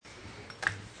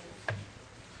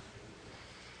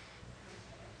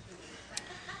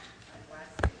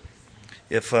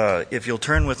If you'll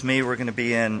turn with me, we're going to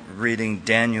be reading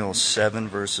Daniel 7,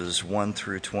 verses 1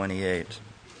 through 28.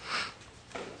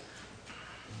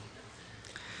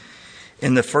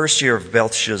 In the first year of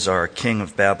Belshazzar, king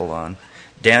of Babylon,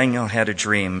 Daniel had a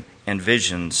dream and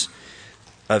visions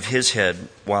of his head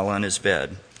while on his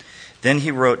bed. Then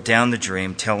he wrote down the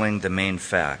dream, telling the main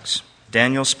facts.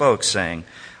 Daniel spoke, saying,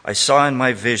 I saw in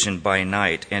my vision by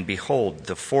night, and behold,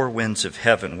 the four winds of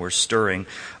heaven were stirring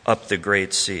up the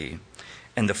great sea.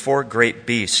 And the four great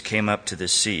beasts came up to the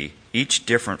sea, each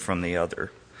different from the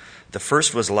other. The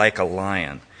first was like a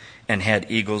lion, and had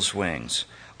eagle's wings.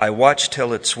 I watched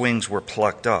till its wings were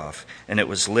plucked off, and it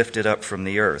was lifted up from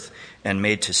the earth, and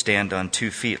made to stand on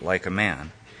 2 feet like a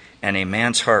man. And a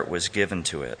man's heart was given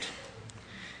to it.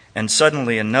 And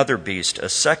suddenly another beast, a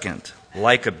second,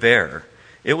 like a bear,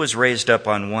 it was raised up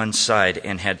on one side,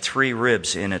 and had 3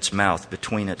 ribs in its mouth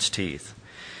between its teeth.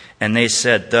 And they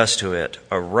said thus to it,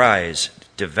 Arise,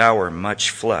 devour much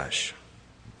flesh.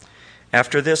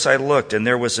 After this I looked, and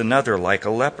there was another like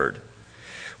a leopard,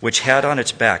 which had on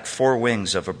its back 4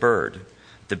 wings of a bird.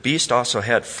 The beast also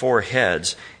had 4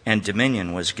 heads, and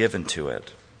dominion was given to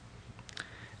it.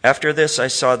 After this I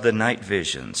saw the night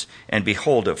visions, and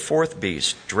behold, a 4th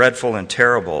beast, dreadful and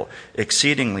terrible,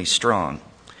 exceedingly strong.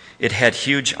 It had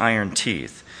huge iron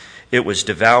teeth. It was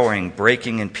devouring,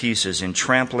 breaking in pieces, and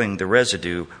trampling the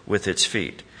residue with its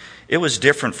feet. It was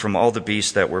different from all the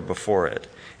beasts that were before it,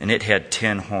 and it had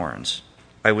 10 horns.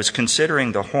 I was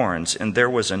considering the horns, and there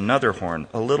was another horn,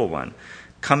 a little one,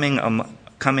 coming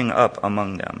up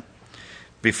among them,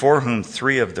 before whom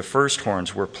 3 of the first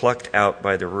horns were plucked out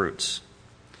by the roots.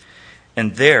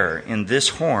 And there, in this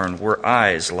horn, were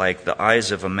eyes like the eyes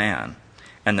of a man,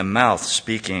 and the mouth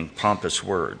speaking pompous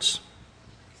words.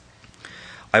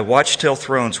 I watched till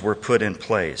thrones were put in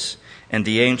place, and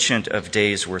the Ancient of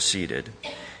Days were seated.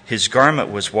 His garment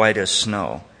was white as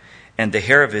snow, and the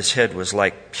hair of his head was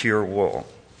like pure wool.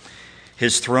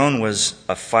 His throne was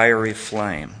a fiery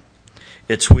flame,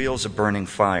 its wheels a burning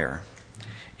fire.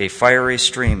 A fiery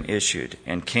stream issued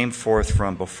and came forth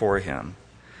from before him.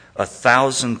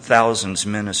 1,000 thousands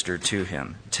ministered to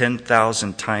him.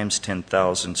 10,000 times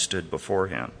 10,000 stood before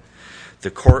him.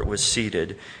 The court was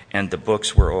seated, and the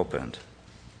books were opened.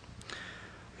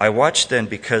 I watched then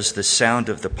because the sound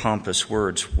of the pompous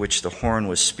words which the horn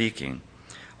was speaking.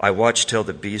 I watched till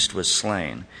the beast was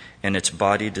slain, and its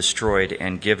body destroyed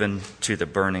and given to the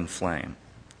burning flame.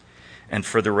 And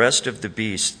for the rest of the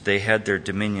beasts they had their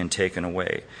dominion taken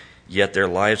away, yet their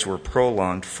lives were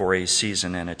prolonged for a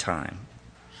season and a time.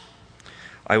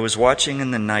 I was watching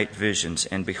in the night visions,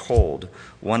 and behold,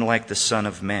 one like the Son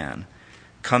of Man,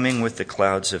 coming with the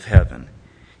clouds of heaven.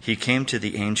 He came to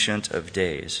the Ancient of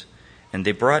Days, and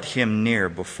they brought him near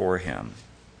before him.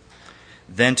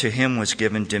 Then to him was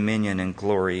given dominion and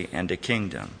glory and a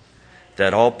kingdom,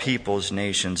 that all peoples,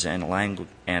 nations, and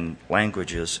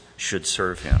languages should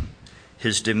serve him.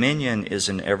 His dominion is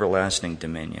an everlasting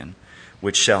dominion,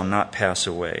 which shall not pass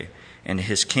away, and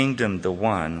his kingdom the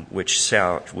one which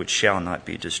shall not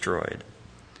be destroyed.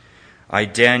 I,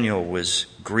 Daniel, was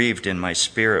grieved in my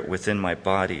spirit within my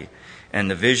body, and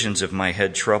the visions of my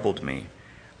head troubled me.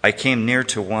 I came near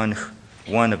to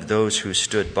one of those who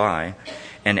stood by,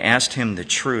 and asked him the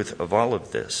truth of all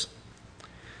of this.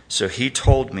 So he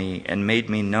told me and made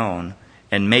known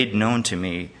to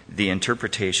me the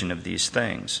interpretation of these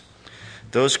things.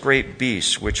 Those great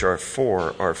beasts which are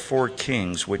 4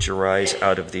 kings which arise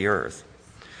out of the earth.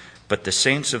 But the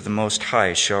saints of the Most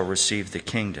High shall receive the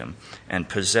kingdom and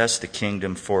possess the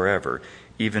kingdom forever,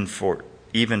 even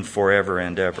forever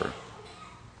and ever.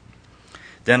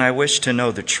 Then I wished to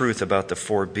know the truth about the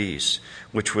 4 beasts,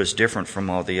 which was different from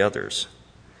all the others,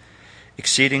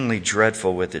 exceedingly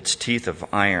dreadful, with its teeth of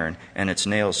iron and its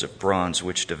nails of bronze,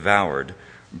 which devoured,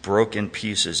 broke in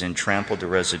pieces, and trampled the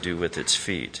residue with its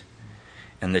feet.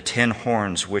 And the 10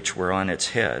 horns which were on its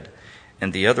head,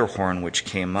 and the other horn which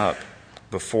came up,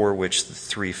 before which the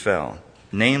 3 fell,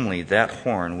 namely that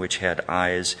horn which had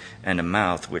eyes and a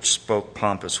mouth, which spoke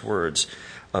pompous words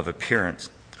of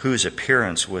appearance, whose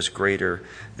appearance was greater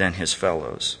than his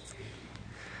fellows.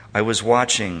 I was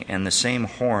watching, and the same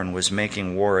horn was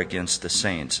making war against the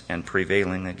saints and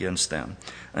prevailing against them,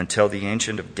 until the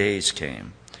Ancient of Days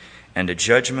came, and a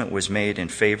judgment was made in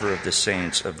favor of the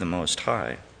saints of the Most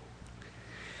High.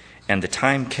 And the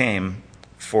time came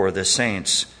for the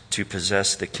saints to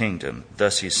possess the kingdom.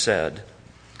 Thus he said,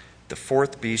 The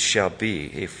 4th beast shall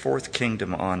be a 4th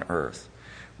kingdom on earth,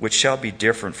 which shall be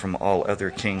different from all other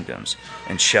kingdoms,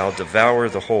 and shall devour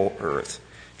the whole earth,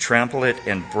 trample it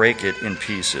and break it in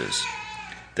pieces.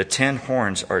 The 10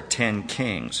 horns are 10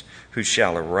 kings, who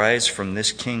shall arise from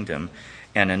this kingdom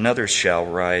and another shall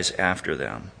rise after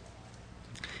them.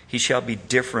 He shall be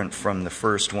different from the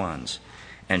first ones,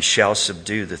 and shall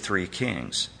subdue the three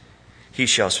kings. He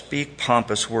shall speak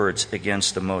pompous words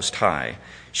against the Most High,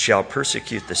 shall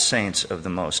persecute the saints of the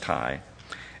Most High,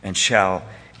 and shall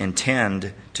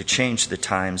intend to change the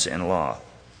times and law.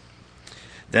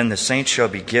 Then the saints shall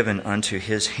be given unto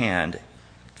his hand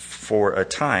for a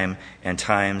time, and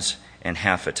times, and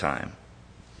half a time.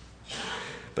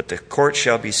 But the court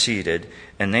shall be seated,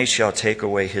 and they shall take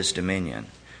away his dominion,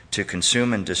 to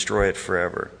consume and destroy it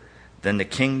forever. Then the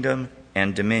kingdom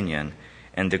and dominion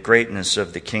and the greatness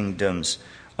of the kingdoms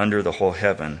under the whole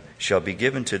heaven shall be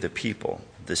given to the people,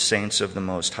 the saints of the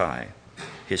Most High.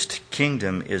 His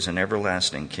kingdom is an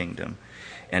everlasting kingdom,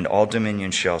 and all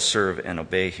dominion shall serve and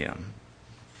obey him.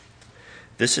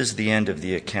 This is the end of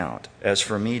the account. As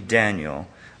for me, Daniel,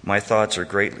 my thoughts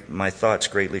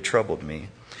greatly troubled me,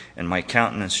 and my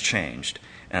countenance changed,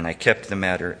 and I kept the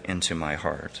matter into my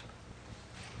heart.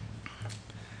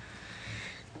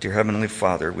 Dear Heavenly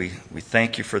Father, we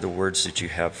thank you for the words that you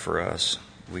have for us.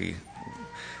 We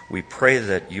pray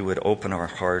that you would open our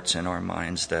hearts and our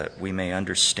minds that we may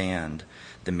understand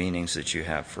the meanings that you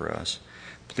have for us.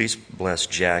 Please bless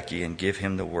Jackie and give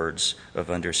him the words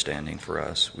of understanding for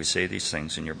us. We say these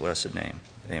things in your blessed name.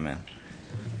 Amen.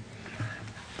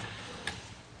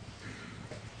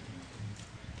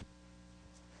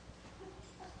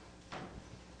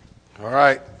 All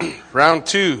right, round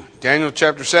 2, Daniel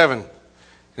chapter 7.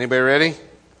 Anybody ready?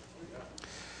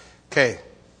 Okay,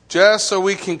 just so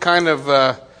we can kind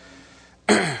of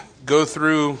go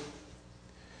through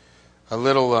a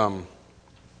little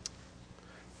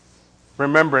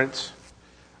remembrance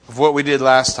of what we did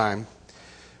last time.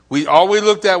 All we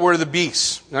looked at were the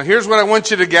beasts. Now here's what I want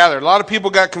you to gather. A lot of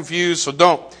people got confused, so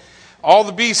don't. All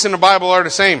the beasts in the Bible are the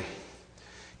same.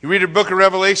 You read the book of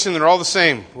Revelation, they're all the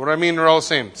same. What do I mean they're all the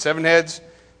same? 7 heads,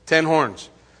 10 horns.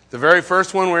 The very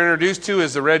first one we're introduced to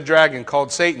is the red dragon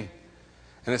called Satan.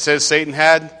 And it says Satan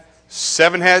had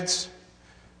 7 heads,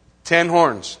 10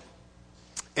 horns.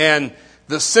 And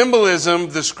the symbolism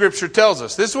the Scripture tells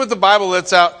us. This is what the Bible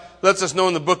lets us know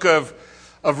in the book of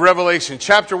Revelation.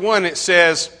 Chapter 1, it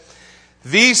says,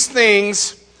 these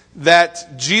things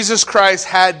that Jesus Christ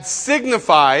had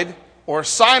signified or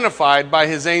signified by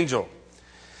his angel.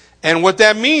 And what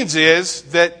that means is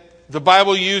that the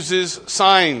Bible uses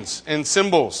signs and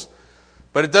symbols,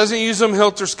 but it doesn't use them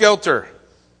helter-skelter.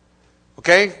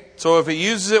 Okay? So if it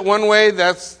uses it one way,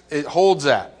 it holds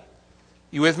that.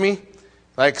 You with me?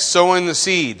 Like sowing the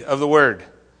seed of the word.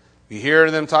 You hear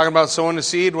them talking about sowing the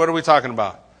seed, what are we talking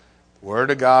about?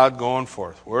 Word of God going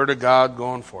forth. Word of God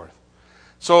going forth.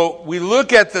 So we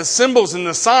look at the symbols and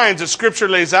the signs that Scripture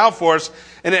lays out for us,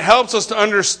 and it helps us to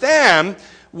understand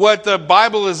what the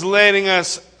Bible is letting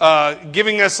us,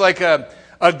 giving us like a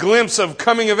glimpse of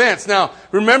coming events. Now,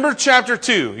 remember chapter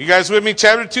 2. You guys with me?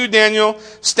 Chapter 2, Daniel,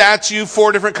 statue,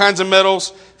 4 different kinds of metals,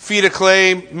 feet of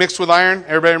clay mixed with iron.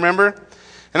 Everybody remember?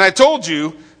 And I told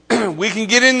you, we can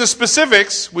get into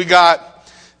specifics. We got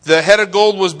the head of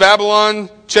gold was Babylon,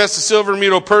 chest of silver,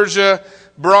 Medo-Persia,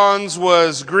 bronze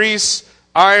was Greece,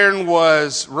 iron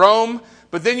was Rome.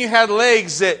 But then you had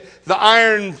legs that the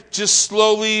iron just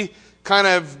slowly kind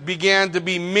of began to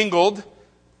be mingled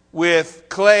with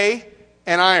clay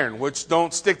and iron, which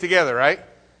don't stick together, right?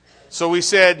 So we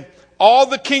said all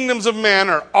the kingdoms of man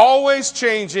are always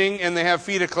changing and they have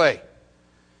feet of clay.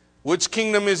 Which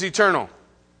kingdom is eternal?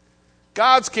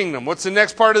 God's kingdom. What's the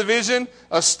next part of the vision?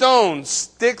 A stone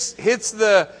hits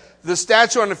the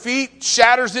statue on the feet,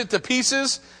 shatters it to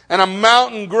pieces, and a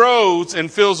mountain grows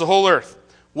and fills the whole earth.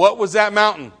 What was that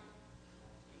mountain?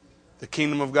 The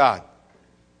kingdom of God.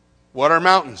 What are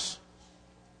mountains?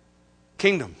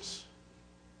 Kingdoms.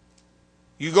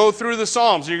 You go through the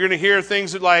Psalms, you're going to hear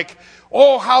things like,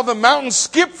 oh, how the mountains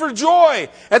skip for joy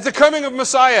at the coming of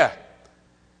Messiah.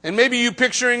 And maybe you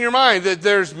picture in your mind that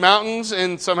there's mountains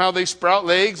and somehow they sprout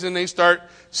legs and they start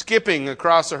skipping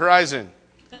across the horizon.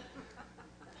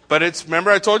 But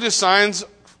remember I told you, signs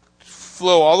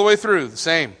flow all the way through, the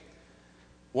same.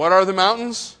 What are the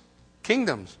mountains?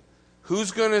 Kingdoms.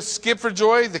 Who's going to skip for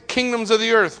joy? The kingdoms of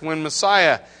the earth when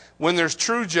Messiah, when there's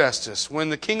true justice, when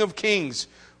the King of Kings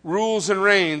rules and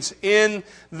reigns in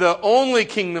the only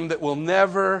kingdom that will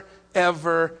never,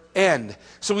 ever end.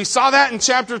 So we saw that in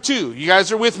chapter 2. You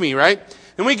guys are with me, right?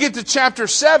 And we get to chapter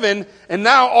 7, and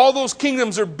now all those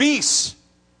kingdoms are beasts.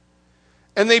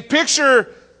 And they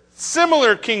picture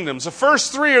similar kingdoms. The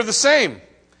first 3 are the same.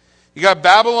 You got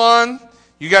Babylon,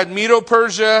 you got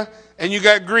Medo-Persia, and you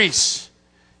got Greece.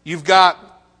 You've got,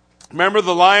 remember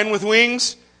the lion with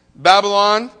wings?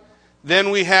 Babylon.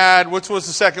 Then we had, what was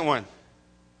the second one?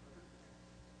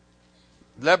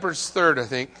 Leopard's third, I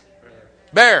think.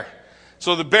 Bear.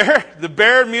 So the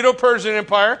bear, Medo-Persian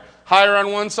Empire, higher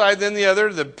on one side than the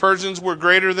other. The Persians were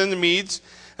greater than the Medes.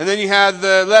 And then you had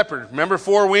the leopard. Remember,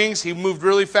 4 wings? He moved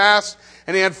really fast,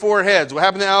 and he had 4 heads. What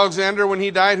happened to Alexander when he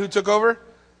died? Who took over?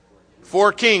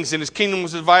 4 kings, and his kingdom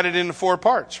was divided into 4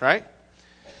 parts, right?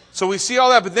 So we see all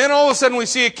that, but then all of a sudden we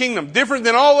see a kingdom different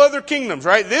than all other kingdoms,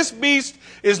 right? This beast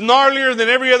is gnarlier than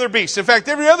every other beast. In fact,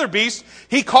 every other beast,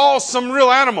 he calls some real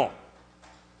animal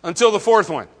until the 4th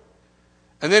one.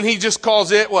 And then he just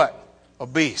calls it what? A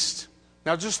beast.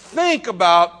 Now just think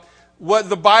about what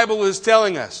the Bible is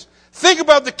telling us. Think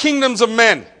about the kingdoms of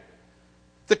men.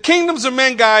 The kingdoms of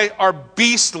men, guys, are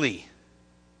beastly.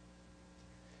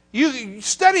 You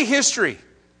study history.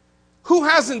 Who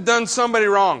hasn't done somebody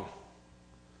wrong?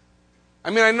 I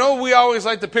mean, I know we always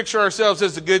like to picture ourselves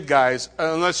as the good guys,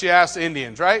 unless you ask the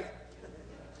Indians, right?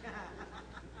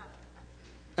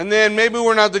 And then maybe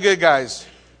we're not the good guys.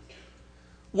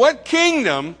 What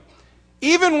kingdom,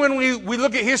 even when we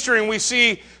look at history and we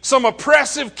see some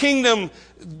oppressive kingdom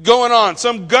going on,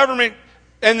 some government,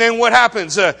 and then what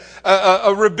happens?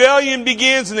 A rebellion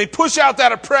begins and they push out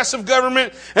that oppressive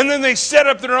government, and then they set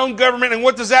up their own government, and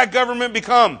what does that government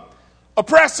become?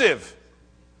 Oppressive.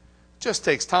 It just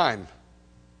takes time.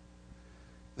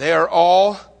 They are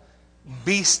all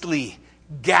beastly,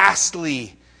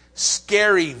 ghastly,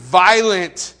 scary,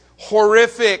 violent,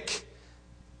 horrific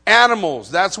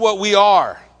animals. That's what we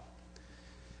are.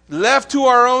 Left to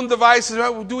our own devices,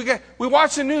 we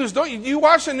watch the news, don't you? You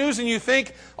watch the news and you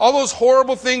think all those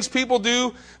horrible things people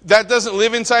do, that doesn't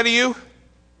live inside of you?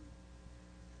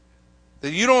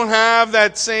 That you don't have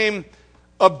that same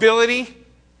ability?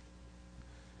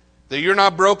 That you're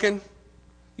not broken?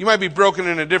 You might be broken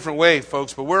in a different way,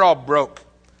 folks, but we're all broke.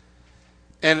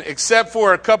 And except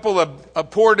for a couple of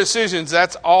poor decisions,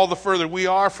 that's all the further we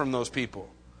are from those people.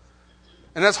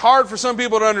 And that's hard for some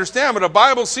people to understand, but the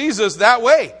Bible sees us that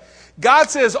way. God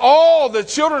says all the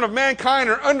children of mankind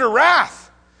are under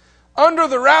wrath. Under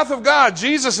the wrath of God.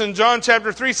 Jesus in John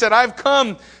chapter 3 said, I've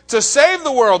come to save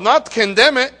the world, not to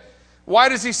condemn it. Why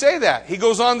does he say that? He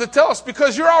goes on to tell us,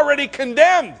 because you're already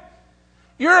condemned.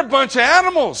 You're a bunch of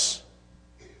animals.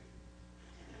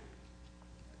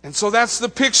 And so that's the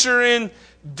picture in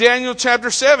Daniel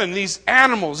chapter 7. These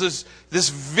animals, this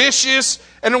vicious,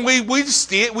 and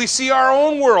we see our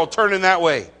own world turning that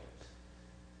way.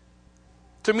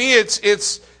 To me,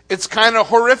 it's kind of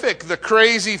horrific, the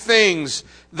crazy things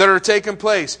that are taking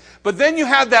place. But then you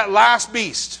have that last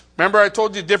beast. Remember, I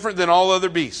told you, different than all other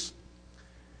beasts.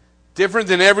 Different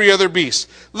than every other beast.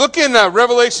 Look in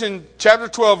Revelation chapter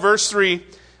 12, verse 3.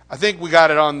 I think we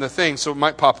got it on the thing, so it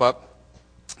might pop up.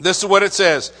 This is what it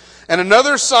says. And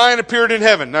another sign appeared in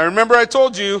heaven. Now remember, I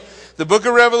told you the book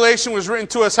of Revelation was written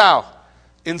to us how?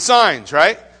 In signs,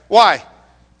 right? Why?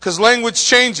 Because language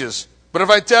changes. But if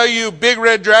I tell you big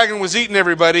red dragon was eating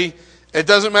everybody, it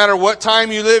doesn't matter what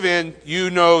time you live in, you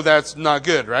know that's not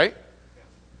good, right?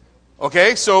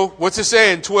 Okay, so what's it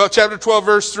say in chapter 12,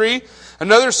 verse 3?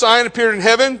 Another sign appeared in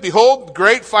heaven. Behold,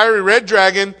 great fiery red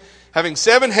dragon, having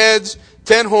 7 heads,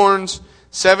 10 horns,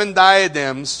 7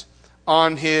 diadems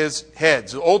on his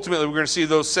heads. Ultimately, we're going to see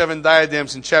those 7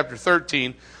 diadems in chapter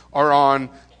 13 are on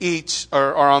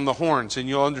the horns, and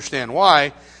you'll understand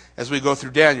why as we go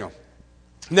through Daniel.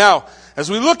 Now,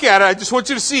 as we look at it, I just want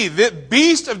you to see the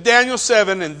beast of Daniel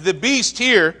 7 and the beast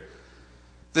here,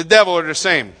 the devil, are the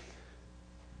same.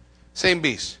 Same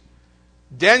beast.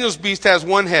 Daniel's beast has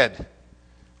 1 head.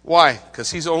 Why?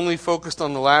 Because he's only focused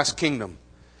on the last kingdom,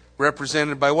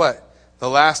 represented by what? The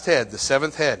last head, the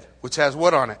 7th head, which has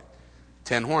what on it?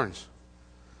 10 horns.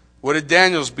 What did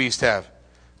Daniel's beast have?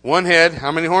 1 head.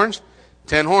 How many horns?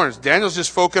 10 horns. Daniel's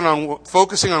just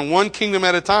focusing on 1 kingdom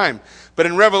at a time. But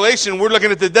in Revelation, we're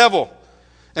looking at the devil.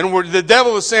 And the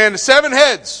devil is saying 7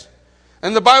 heads.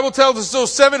 And the Bible tells us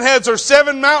those 7 heads are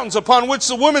 7 mountains upon which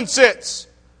the woman sits.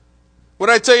 What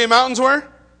did I tell you mountains were?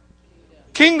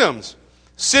 Kingdoms.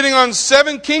 Sitting on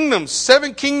 7 kingdoms.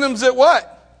 7 kingdoms at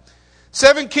what?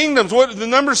 7 kingdoms. What the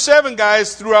number 7,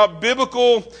 guys, throughout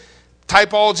biblical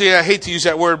typology, I hate to use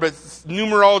that word, but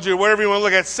numerology or whatever you want to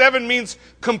look at, 7 means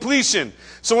completion.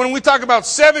 So when we talk about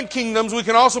 7 kingdoms, we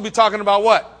can also be talking about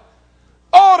what?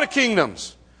 All the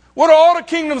kingdoms. What do all the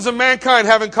kingdoms of mankind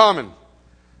have in common?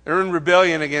 They're in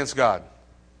rebellion against God.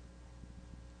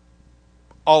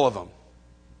 All of them.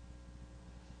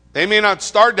 They may not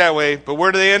start that way, but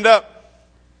where do they end up?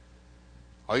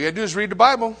 All you got to do is read the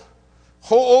Bible.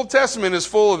 Whole Old Testament is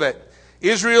full of it.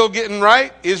 Israel getting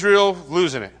right, Israel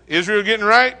losing it. Israel getting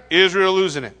right, Israel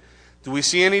losing it. Do we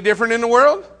see any different in the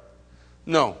world?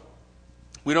 No.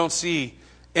 We don't see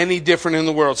any different in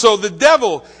the world. So the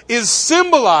devil is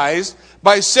symbolized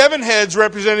by 7 heads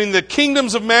representing the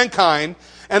kingdoms of mankind,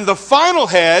 and the final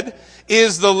head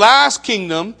is the last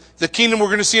kingdom, the kingdom we're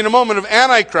going to see in a moment of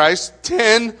Antichrist,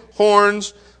 10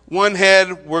 horns, 1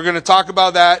 head. We're going to talk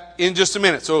about that in just a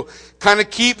minute. So kind of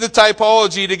keep the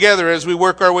typology together as we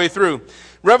work our way through.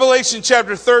 Revelation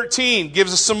chapter 13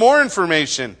 gives us some more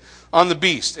information on the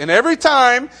beast. And every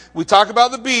time we talk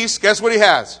about the beast, guess what he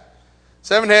has?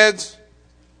 7 heads,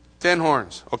 10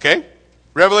 horns. Okay?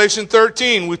 Revelation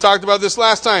 13, we talked about this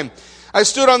last time. I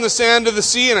stood on the sand of the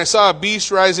sea, and I saw a beast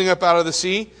rising up out of the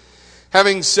sea,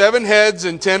 having 7 heads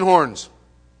and 10 horns.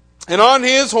 And on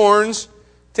his horns,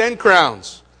 10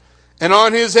 crowns. And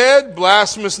on his head,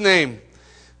 blasphemous name.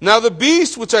 Now the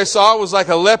beast which I saw was like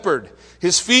a leopard.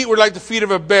 His feet were like the feet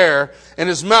of a bear, and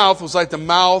his mouth was like the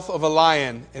mouth of a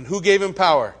lion. And who gave him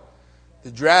power?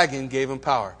 The dragon gave him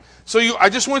power. So I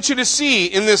just want you to see,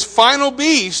 in this final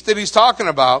beast that he's talking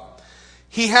about,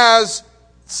 he has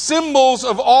symbols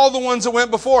of all the ones that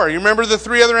went before. You remember the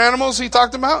 3 other animals he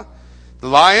talked about? The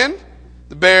lion,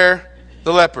 the bear,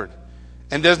 the leopard.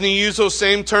 And doesn't he use those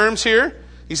same terms here?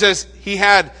 He says he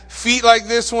had feet like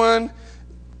this one.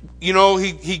 You know,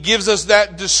 he gives us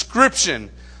that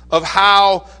description of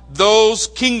how those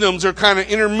kingdoms are kind of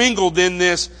intermingled in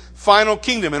this final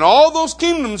kingdom. And all those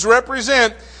kingdoms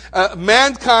represent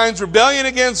mankind's rebellion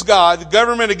against God, the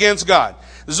government against God.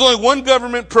 There's only one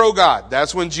government pro-God.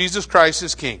 That's when Jesus Christ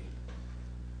is king.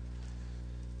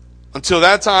 Until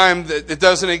that time, it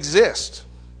doesn't exist.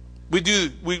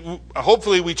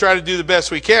 Hopefully we try to do the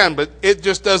best we can, but it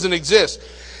just doesn't exist.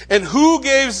 And who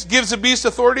gives the beast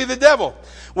authority? The devil.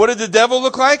 What did the devil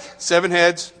look like? 7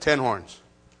 heads, 10 horns.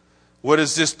 What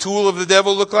does this tool of the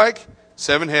devil look like?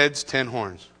 7 heads, 10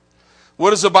 horns.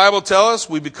 What does the Bible tell us?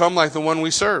 We become like the one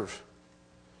we serve.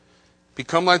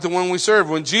 Become like the one we serve.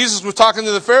 When Jesus was talking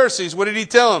to the Pharisees, what did he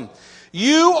tell them?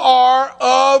 You are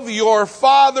of your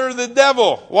father the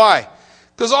devil. Why?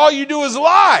 Because all you do is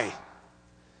lie.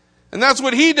 And that's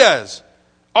what he does.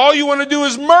 All you want to do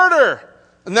is murder.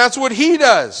 And that's what he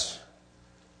does.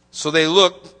 So they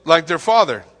look like their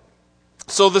father.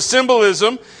 So the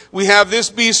symbolism, we have this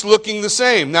beast looking the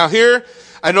same. Now here,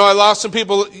 I know I lost some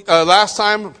people last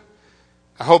time.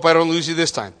 I hope I don't lose you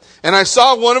this time. And I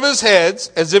saw one of his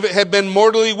heads as if it had been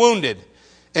mortally wounded.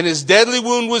 And his deadly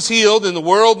wound was healed, and the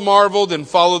world marveled and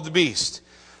followed the beast.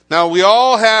 Now we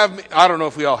all have, I don't know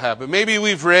if we all have, but maybe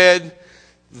we've read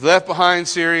the Left Behind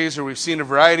series, or we've seen a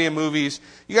variety of movies.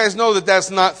 You guys know that that's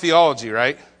not theology,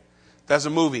 right? That's a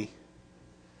movie.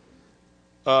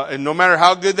 And no matter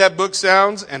how good that book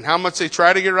sounds and how much they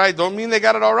try to get right, don't mean they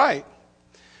got it all right.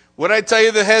 What did I tell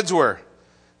you the heads were?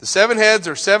 The 7 heads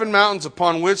are 7 mountains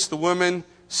upon which the woman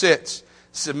sits.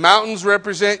 So mountains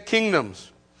represent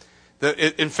kingdoms.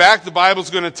 In fact, the Bible's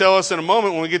going to tell us in a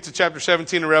moment when we get to chapter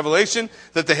 17 of Revelation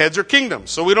that the heads are kingdoms.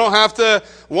 So we don't have to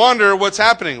wonder what's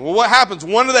happening. Well, what happens?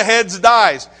 One of the heads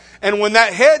dies. And when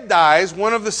that head dies,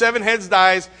 one of the 7 heads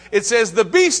dies, it says the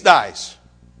beast dies.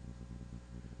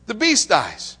 The beast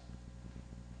dies.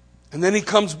 And then he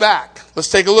comes back. Let's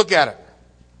take a look at it.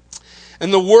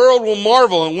 And the world will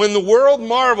marvel. And when the world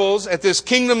marvels at this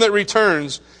kingdom that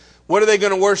returns, what are they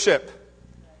going to worship?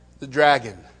 The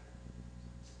dragon.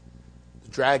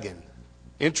 The dragon.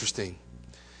 Interesting.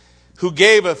 Who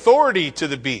gave authority to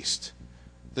the beast.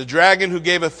 The dragon who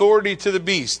gave authority to the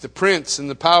beast. The prince and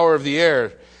the power of the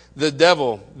air. The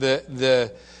devil.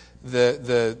 The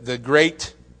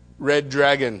great red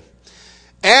dragon.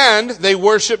 And they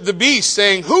worship the beast,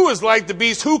 saying, who is like the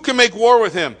beast? Who can make war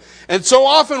with him? And so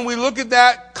often we look at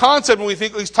that concept and we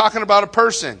think he's talking about a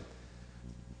person.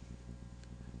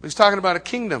 He's talking about a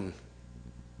kingdom.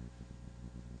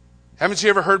 Haven't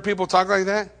you ever heard people talk like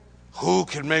that? Who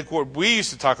can make war? We used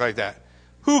to talk like that.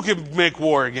 Who can make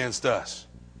war against us?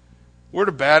 We're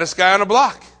the baddest guy on the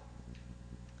block.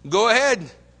 Go ahead.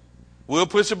 We'll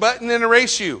push a button and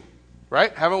erase you.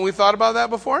 Right? Haven't we thought about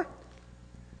that before?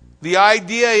 The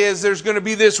idea is there's going to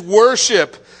be this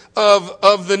worship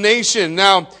of the nation.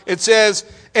 Now, it says,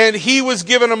 and he was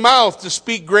given a mouth to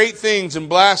speak great things and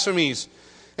blasphemies.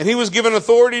 And he was given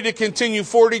authority to continue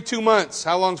 42 months.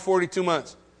 How long's 42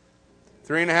 months?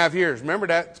 3.5 years. Remember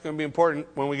that. It's going to be important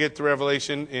when we get to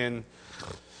Revelation in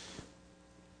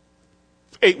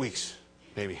 8 weeks,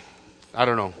 maybe. I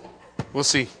don't know. We'll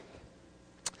see.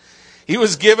 He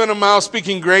was given a mouth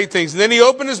speaking great things. And then he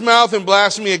opened his mouth in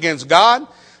blasphemy against God,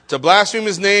 to blaspheme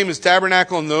his name, his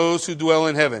tabernacle, and those who dwell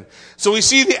in heaven. So we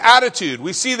see the attitude.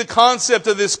 We see the concept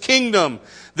of this kingdom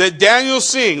that Daniel's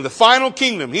seeing, the final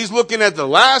kingdom. He's looking at the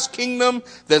last kingdom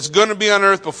that's going to be on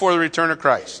earth before the return of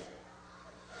Christ.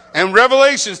 And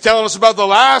Revelation is telling us about the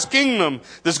last kingdom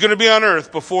that's going to be on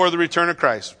earth before the return of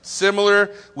Christ.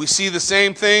 Similar, we see the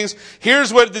same things.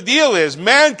 Here's what the deal is.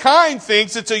 Mankind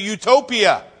thinks it's a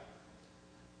utopia.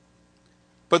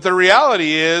 But the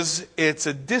reality is, it's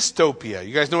a dystopia.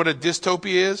 You guys know what a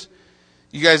dystopia is?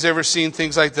 You guys ever seen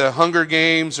things like the Hunger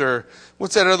Games, or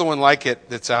what's that other one like it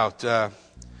that's out?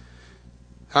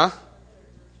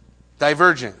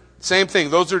 Divergent. Same thing.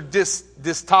 Those are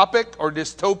dystopic or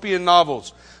dystopian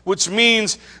novels, which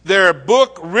means they're a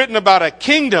book written about a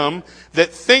kingdom that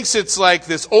thinks it's like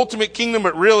this ultimate kingdom,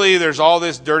 but really there's all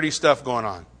this dirty stuff going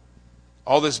on.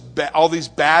 All these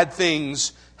bad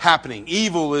things happening.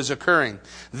 Evil is occurring.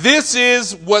 This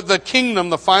is what the kingdom,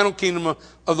 the final kingdom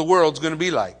of the world is going to be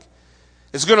like.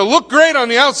 It's going to look great on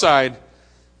the outside,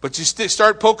 but you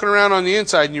start poking around on the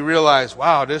inside and you realize,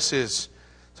 wow, it's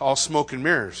all smoke and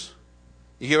mirrors.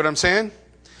 You get what I'm saying?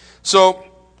 So,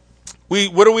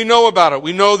 what do we know about it?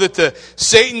 We know that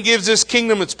Satan gives this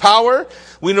kingdom its power.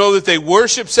 We know that they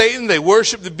worship Satan, they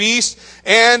worship the beast,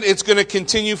 and it's going to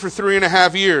continue for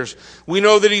 3.5 years. We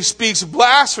know that he speaks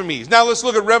blasphemies. Now let's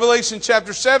look at Revelation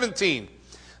chapter 17.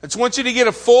 I just want you to get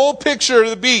a full picture of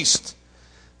the beast.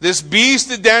 This beast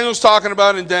that Daniel's talking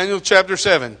about in Daniel chapter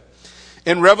 7.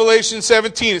 In Revelation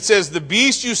 17, it says, the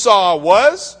beast you saw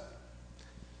was,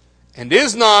 and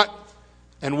is not,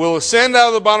 and will ascend out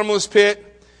of the bottomless pit,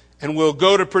 and will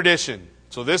go to perdition.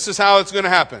 So this is how it's going to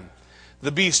happen.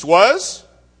 The beast was,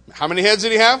 how many heads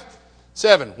did he have?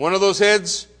 7. One of those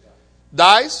heads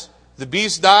dies, the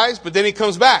beast dies, but then he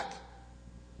comes back.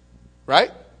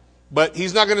 Right? But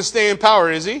he's not going to stay in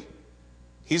power, is he?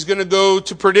 He's going to go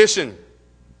to perdition.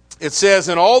 It says,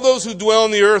 and all those who dwell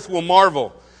on the earth will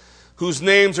marvel, whose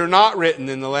names are not written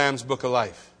in the Lamb's book of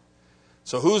life.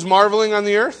 So who's marveling on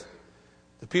the earth?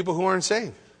 The people who aren't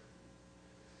saved.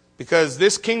 Because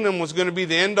this kingdom was going to be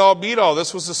the end-all, be-all.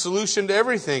 This was the solution to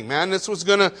everything, man. This was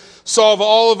going to solve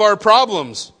all of our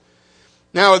problems.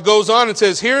 Now it goes on and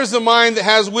says, here's the mind that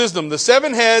has wisdom. The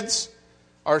 7 heads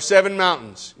are 7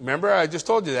 mountains. Remember, I just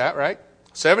told you that, right?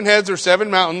 7 heads are 7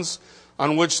 mountains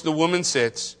on which the woman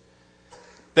sits.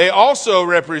 They also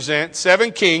represent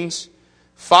 7 kings.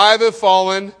 5 have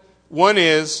fallen, 1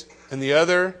 is, and the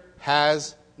other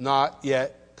has not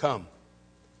yet come.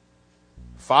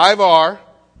 5 are,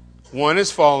 1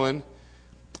 has fallen,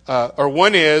 or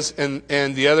 1 is,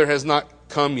 and the other has not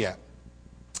come yet.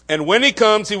 And when he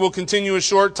comes, he will continue a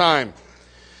short time.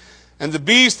 And the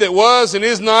beast that was and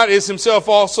is not is himself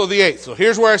also the 8th. So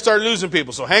here's where I start losing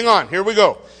people. So hang on, here we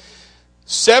go.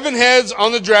 7 heads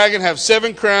on the dragon have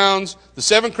 7 crowns. The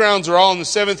 7 crowns are all in the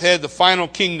 7th head, the final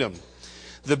kingdom.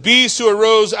 The beast who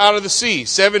arose out of the sea,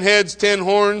 7 heads, 10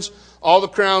 horns, all the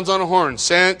crowns on a horn.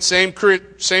 Same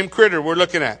critter we're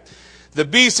looking at. The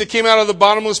beast that came out of the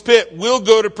bottomless pit will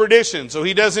go to perdition. So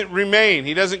he doesn't remain.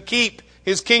 He doesn't keep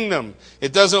his kingdom.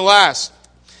 It doesn't last.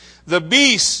 The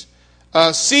beast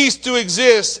ceased to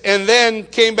exist and then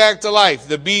came back to life.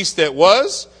 The beast that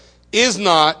was, is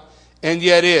not, and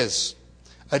yet is.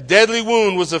 A deadly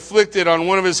wound was afflicted on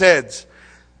one of his heads.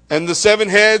 And the 7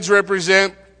 heads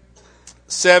represent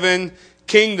 7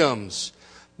 kingdoms.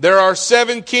 There are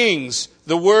 7 kings.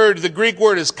 The Greek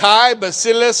word is kai,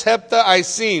 basilis, hepta,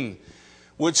 isin,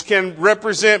 which can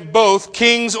represent both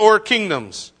kings or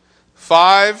kingdoms.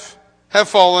 5 have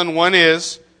fallen, 1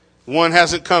 is, 1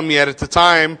 hasn't come yet at the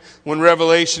time when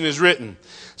Revelation is written.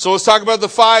 So let's talk about the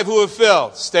 5 who have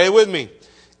fell. Stay with me.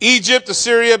 Egypt,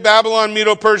 Assyria, Babylon,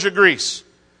 Medo-Persia, Greece.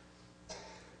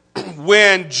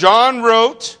 When John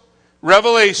wrote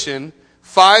Revelation,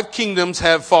 5 kingdoms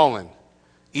have fallen.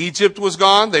 Egypt was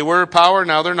gone, they were a power,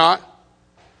 now they're not.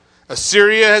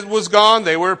 Assyria was gone,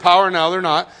 they were a power, now they're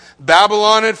not.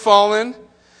 Babylon had fallen.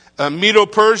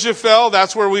 Medo-Persia fell,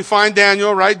 that's where we find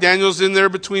Daniel, right? Daniel's in there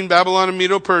between Babylon and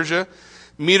Medo-Persia.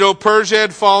 Medo-Persia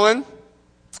had fallen.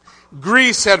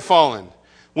 Greece had fallen.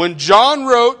 When John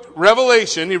wrote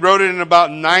Revelation, he wrote it in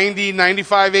about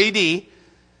 95 AD.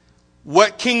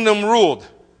 What kingdom ruled?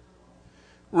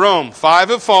 Rome. 5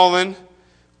 have fallen,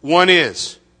 1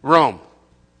 is. Rome.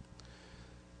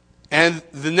 And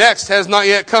the next has not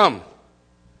yet come.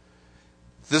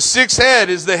 The 6th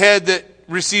head is the head that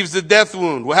receives the death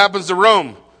wound. What happens to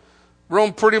Rome?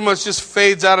 Rome pretty much just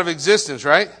fades out of existence,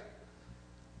 right?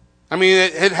 I mean,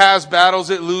 it has battles,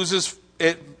 it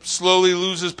slowly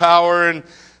loses power,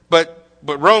 but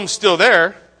Rome's still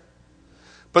there.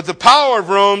 But the power of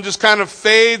Rome just kind of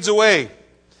fades away.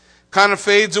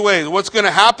 What's going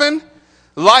to happen?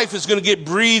 Life is going to get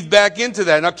breathed back into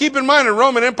that. Now keep in mind, the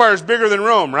Roman Empire is bigger than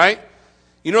Rome, right?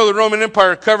 You know the Roman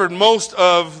Empire covered most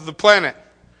of the planet.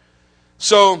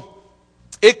 So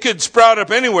it could sprout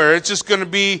up anywhere. It's just going to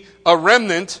be a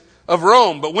remnant of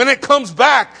Rome. But when it comes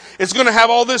back, it's going to have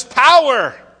all this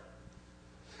power.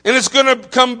 And it's going to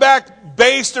come back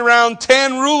based around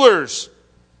 10 rulers.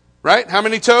 Right? How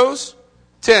many toes?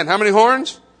 10. How many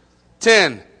horns?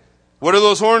 10. What do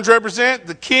those horns represent?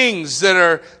 The kings that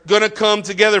are going to come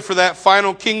together for that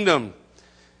final kingdom.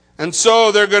 And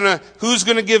so who's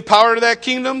going to give power to that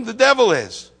kingdom? The devil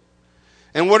is.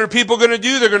 And what are people going to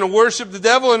do? They're going to worship the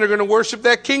devil and they're going to worship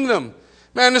that kingdom.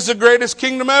 Man, this is the greatest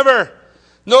kingdom ever.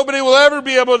 Nobody will ever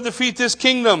be able to defeat this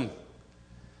kingdom.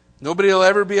 Nobody will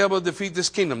ever be able to defeat this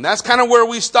kingdom. That's kind of where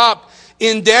we stop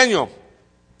in Daniel.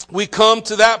 We come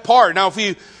to that part. Now,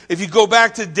 if you go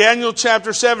back to Daniel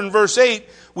chapter 7, verse 8,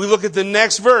 we look at the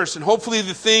next verse, and hopefully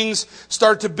the things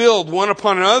start to build one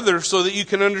upon another so that you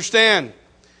can understand.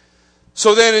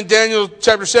 So then in Daniel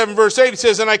chapter 7, verse 8, he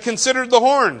says, and I considered the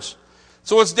horns.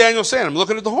 So what's Daniel saying? I'm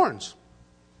looking at the horns.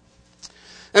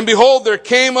 And behold, there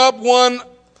came up one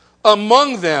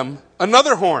among them,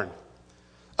 another horn,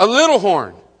 a little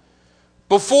horn,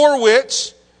 before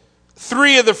which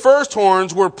 3 of the first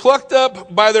horns were plucked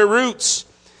up by their roots.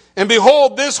 And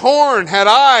behold, this horn had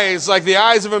eyes like the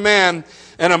eyes of a man,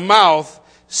 and a mouth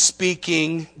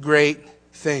speaking great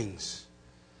things.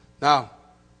 Now,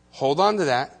 hold on to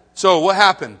that. So what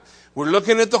happened? We're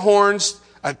looking at the horns,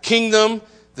 a kingdom.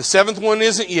 The 7th one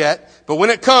isn't yet. But when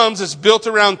it comes, it's built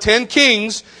around 10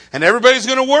 kings. And everybody's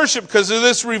going to worship because of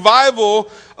this revival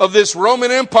of this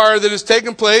Roman Empire that has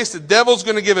taken place. The devil's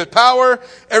going to give it power.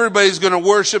 Everybody's going to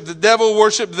worship the devil,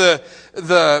 worship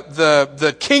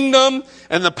the kingdom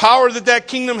and the power that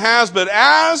kingdom has. But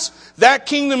as that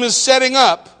kingdom is setting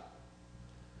up,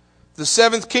 the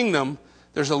 7th kingdom,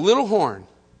 there's a little horn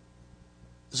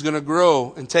that's going to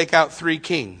grow and take out 3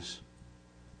 kings.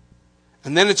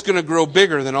 And then it's going to grow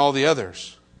bigger than all the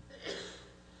others.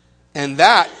 And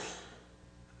that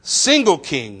single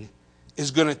king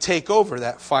is going to take over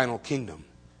that final kingdom.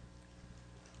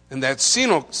 And that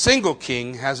single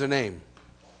king has a name.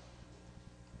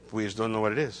 We just don't know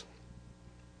what it is.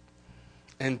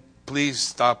 And please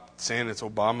stop saying it's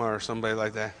Obama or somebody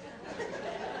like that.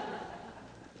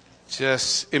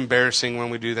 Just embarrassing when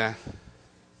we do that.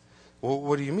 Well,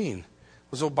 what do you mean?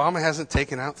 Because Obama hasn't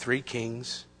taken out 3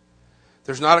 kings.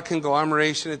 There's not a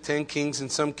conglomeration of 10 kings in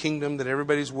some kingdom that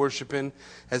everybody's worshiping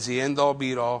as the end-all,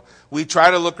 be-all. We try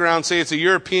to look around and say it's a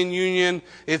European Union,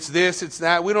 it's this, it's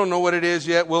that. We don't know what it is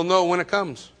yet. We'll know when it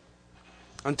comes.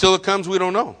 Until it comes, we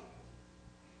don't know.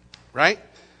 Right?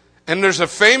 And there's a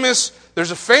famous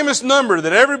number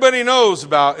that everybody knows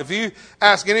about. If you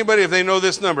ask anybody if they know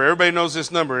this number, everybody knows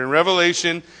this number. In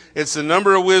Revelation, it's the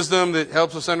number of wisdom that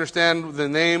helps us understand the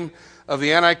name of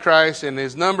the Antichrist, and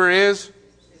his number is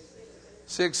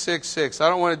 666. I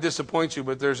don't want to disappoint you,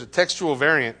 but there's a textual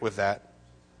variant with that.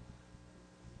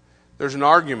 There's an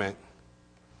argument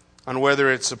on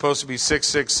whether it's supposed to be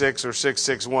 666 or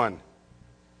 661.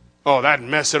 Oh, that'd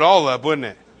mess it all up, wouldn't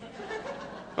it?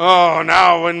 Oh,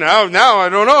 now I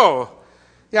don't know.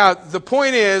 Yeah, the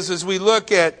point is, as we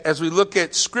look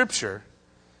at Scripture,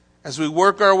 as we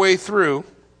work our way through,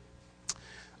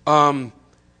 the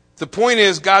point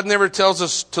is, God never tells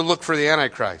us to look for the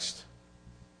Antichrist.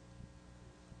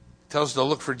 He tells us to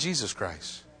look for Jesus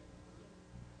Christ.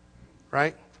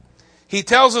 Right? He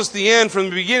tells us the end from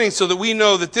the beginning so that we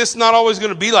know that this is not always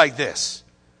going to be like this.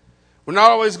 We're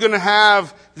not always going to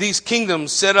have these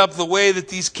kingdoms set up the way that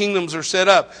these kingdoms are set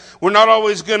up. We're not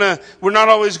always going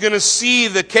to see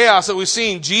the chaos that we've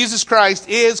seen. Jesus Christ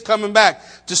is coming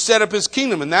back to set up his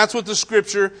kingdom, and that's what the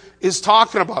Scripture is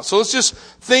talking about. So let's just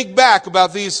think back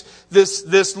about this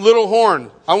little horn.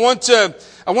 I want to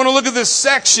look at this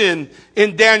section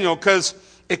in Daniel because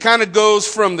it kind of goes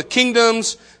from the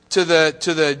kingdoms to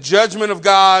the judgment of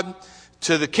God,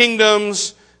 to the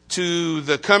kingdoms, to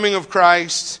the coming of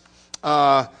Christ,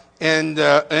 and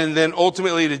then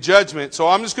ultimately to judgment. So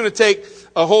I'm just going to take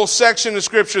a whole section of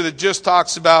Scripture that just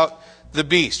talks about the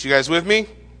beast. You guys with me?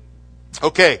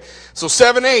 Okay, so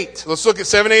 7:8. Let's look at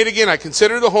 7:8 again. I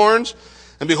considered the horns,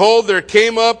 and behold, there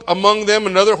came up among them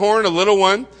another horn, a little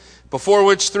one, before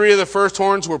which 3 of the first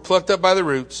horns were plucked up by the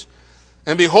roots.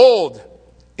 And behold,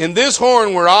 in this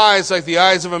horn were eyes like the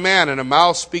eyes of a man, and a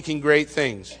mouth speaking great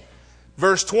things.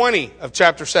 Verse 20 of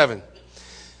chapter 7.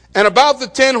 And about the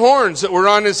 10 horns that were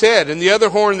on his head, and the other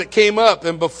horn that came up,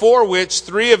 and before which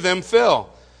 3 of them fell.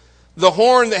 The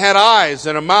horn that had eyes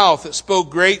and a mouth that spoke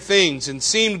great things, and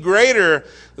seemed greater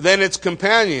than its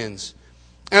companions.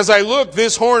 As I looked,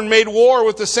 this horn made war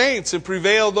with the saints, and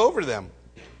prevailed over them.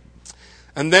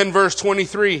 And then verse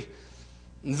 23.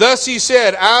 Thus he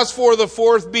said, as for the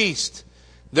 4th beast,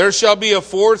 there shall be a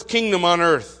 4th kingdom on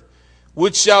earth,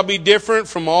 which shall be different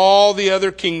from all the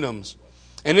other kingdoms.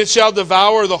 And it shall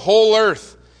devour the whole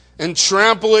earth, and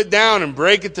trample it down, and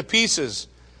break it to pieces.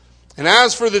 And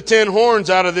as for the 10 horns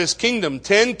out of this kingdom,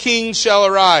 10 kings shall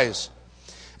arise,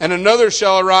 and another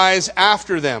shall arise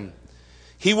after them.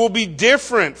 He will be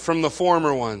different from the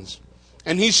former ones.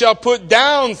 And he shall put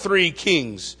down 3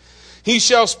 kings. He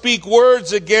shall speak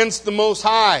words against the Most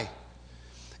High,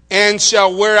 and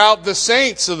shall wear out the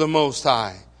saints of the Most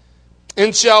High,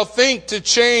 and shall think to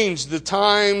change the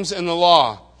times and the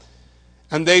law.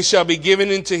 And they shall be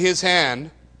given into his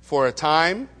hand for a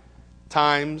time,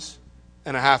 times,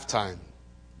 and a half time.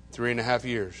 3.5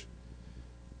 years.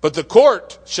 But the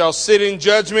court shall sit in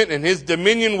judgment, and his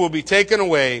dominion will be taken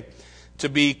away, to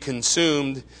be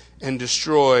consumed and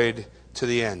destroyed to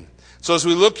the end. So as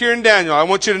we look here in Daniel, I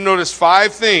want you to notice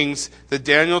 5 things that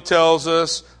Daniel tells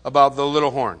us about the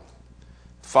little horn.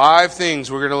 5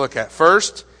 things we're going to look at.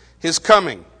 First, his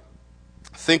coming.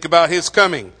 Think about his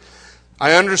coming.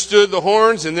 I understood the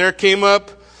horns, and there came up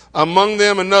among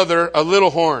them another, a little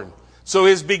horn. So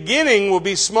his beginning will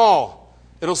be small.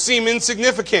 It'll seem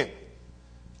insignificant.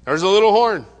 There's a little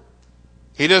horn.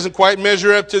 He doesn't quite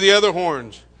measure up to the other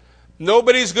horns.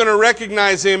 Nobody's going to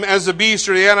recognize him as the beast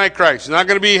or the Antichrist. He's not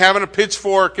going to be having a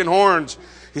pitchfork and horns.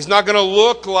 He's not going to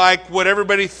look like what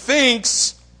everybody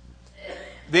thinks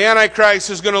the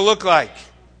Antichrist is going to look like.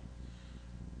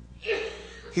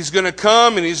 He's going to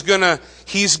come, and he's going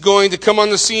to come on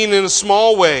the scene in a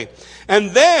small way.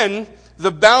 And then the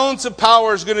balance of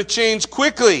power is going to change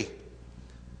quickly.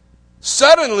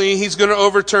 Suddenly, he's going to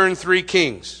overturn 3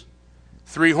 kings.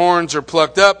 3 horns are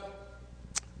plucked up,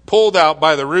 pulled out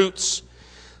by the roots.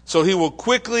 So he will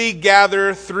quickly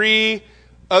gather 3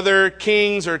 other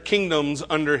kings or kingdoms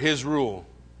under his rule.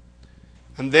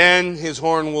 And then his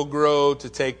horn will grow to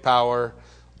take power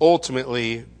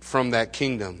ultimately from that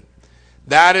kingdom.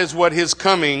 That is what his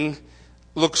coming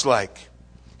looks like.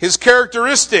 His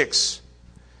characteristics.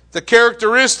 The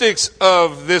characteristics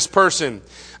of this person.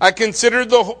 I considered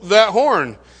that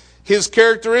horn. His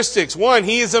characteristics. 1,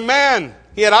 he is a man.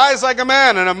 He had eyes like a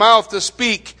man and a mouth to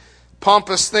speak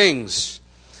pompous things.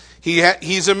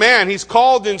 He's a man. He's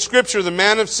called in Scripture the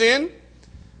man of sin,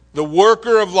 the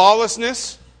worker of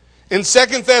lawlessness. In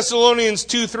 2 Thessalonians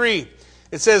 2:3,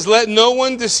 it says, "Let no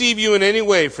one deceive you in any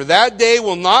way, for that day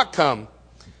will not come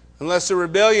unless the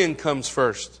rebellion comes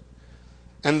first.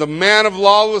 And the man of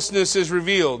lawlessness is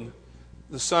revealed,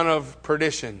 the son of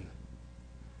perdition."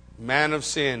 Man of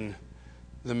sin,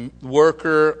 the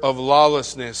worker of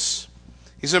lawlessness.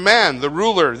 He's a man, the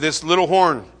ruler, this little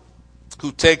horn,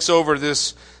 who takes over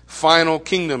this final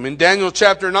kingdom. In Daniel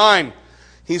chapter 9,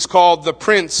 he's called the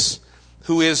prince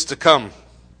who is to come.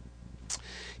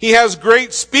 He has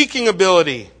great speaking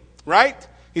ability, right?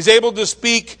 He's able to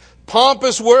speak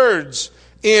pompous words.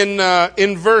 In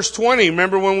verse 20,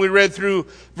 remember when we read through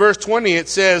verse 20, it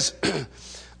says,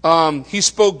 he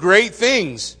spoke great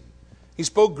things. He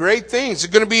spoke great things.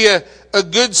 He's going to be a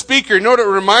good speaker. You know what it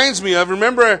reminds me of?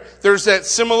 Remember, there's that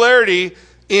similarity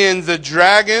in the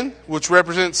dragon, which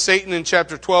represents Satan in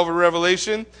chapter 12 of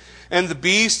Revelation, and the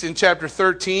beast in chapter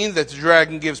 13 that the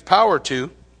dragon gives power to.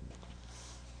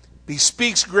 He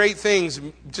speaks great things.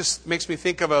 It just makes me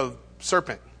think of a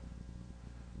serpent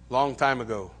long time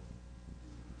ago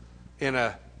in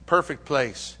a perfect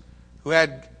place who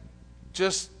had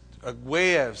just a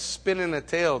way of spinning a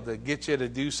tail to get you to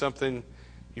do something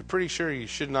you're pretty sure you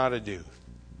should not do.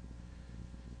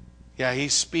 Yeah, he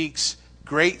speaks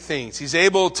great things. He's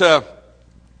able to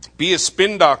be a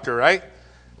spin doctor, right?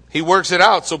 He works it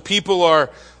out so people are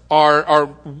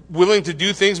willing to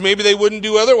do things maybe they wouldn't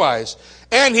do otherwise.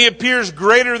 And he appears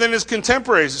greater than his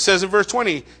contemporaries. It says in verse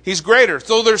 20, he's greater.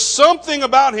 So there's something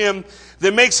about him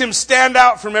that makes him stand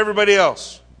out from everybody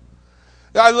else.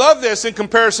 I love this in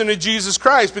comparison to Jesus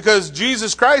Christ, because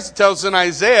Jesus Christ, it tells us in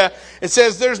Isaiah, it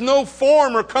says there's no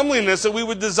form or comeliness that we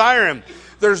would desire him.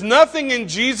 There's nothing in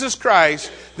Jesus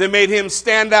Christ that made him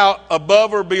stand out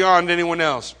above or beyond anyone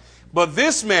else. But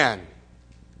this man,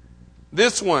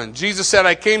 this one, Jesus said,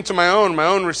 "I came to my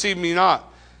own received me not.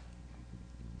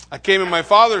 I came in my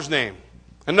Father's name.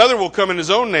 Another will come in his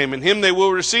own name, and him they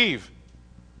will receive."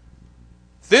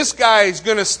 This guy is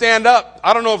going to stand up.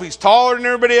 I don't know if he's taller than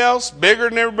everybody else, bigger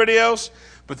than everybody else,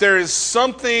 but there is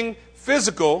something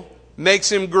physical makes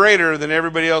him greater than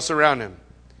everybody else around him.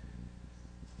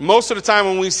 Most of the time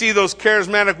when we see those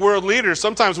charismatic world leaders,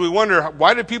 sometimes we wonder,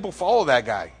 why did people follow that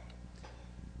guy?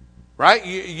 Right?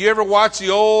 You ever watch the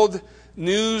old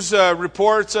news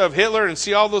reports of Hitler and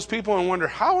see all those people and wonder,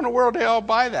 how in the world do they all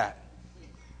buy that?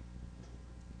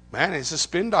 Man, he's a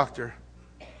spin doctor.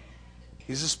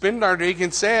 He's a spin doctor. He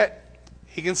can say it.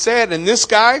 He can say it. And this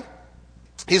guy,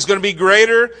 He's going to be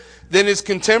greater than his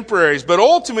contemporaries. But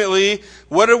ultimately,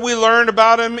 what have we learned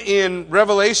about him in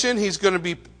Revelation? He's going to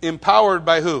be empowered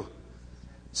by who?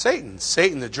 Satan.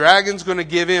 Satan. The dragon's going to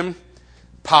give him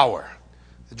power.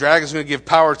 The dragon's going to give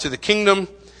power to the kingdom,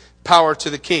 power to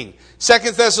the king.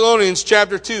 2 Thessalonians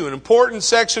chapter 2, an important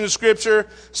section of Scripture,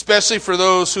 especially for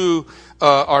those who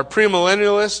are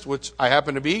premillennialists, which I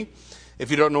happen to be.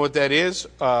 If you don't know what that is,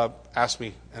 ask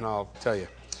me and I'll tell you.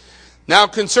 Now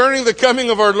concerning the coming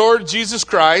of our Lord Jesus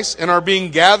Christ and our being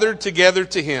gathered together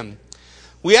to him,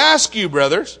 we ask you,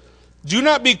 brothers, do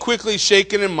not be quickly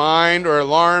shaken in mind or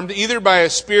alarmed, either by a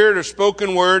spirit or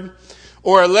spoken word,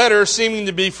 or a letter seeming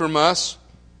to be from us,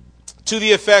 to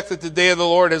the effect that the day of the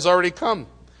Lord has already come.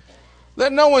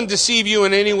 Let no one deceive you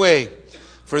in any way,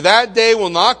 for that day will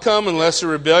not come unless a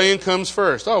rebellion comes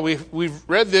first. Oh, we've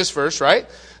read this verse, right?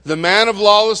 The man of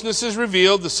lawlessness is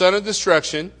revealed, the son of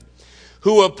destruction,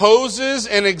 who opposes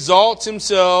and exalts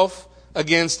himself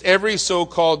against every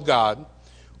so-called God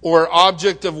or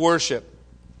object of worship,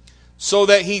 so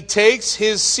that he takes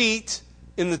his seat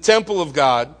in the temple of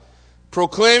God,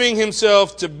 proclaiming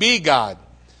himself to be God.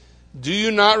 Do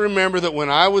you not remember that when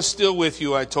I was still with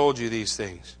you, I told you these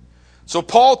things? So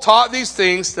Paul taught these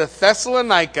things to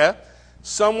Thessalonica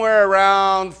somewhere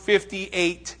around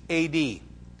 58 AD.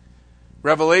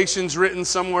 Revelation's written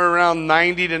somewhere around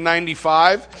 90 to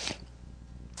 95.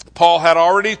 Paul had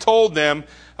already told them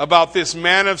about this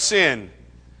man of sin,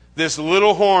 this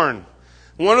little horn.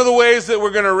 One of the ways that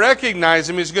we're going to recognize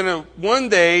him is going to one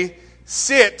day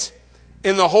sit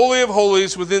in the Holy of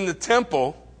Holies within the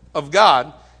temple of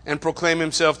God and proclaim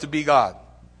himself to be God.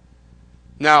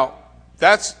 Now,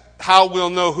 that's how we'll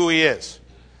know who he is.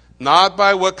 Not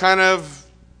by what kind of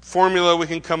formula we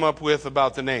can come up with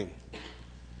about the name.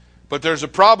 But there's a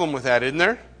problem with that, isn't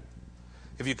there?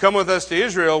 If you come with us to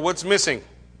Israel, what's missing?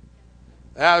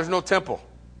 There's no temple.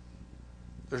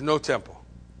 There's no temple.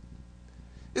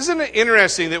 Isn't it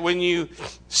interesting that when you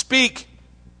speak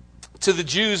to the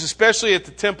Jews, especially at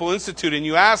the Temple Institute, and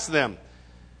you ask them,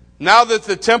 now that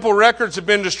the temple records have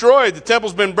been destroyed, the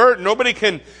temple's been burnt, nobody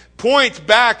can point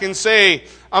back and say,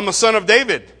 I'm a son of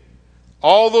David.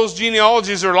 All those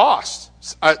genealogies are lost.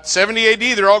 At 70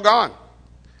 AD, they're all gone.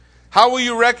 How will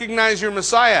you recognize your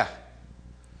Messiah?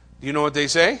 Do you know what they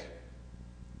say?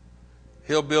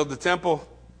 He'll build the temple.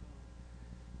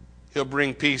 He'll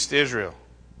bring peace to Israel.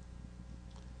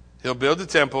 He'll build the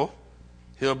temple.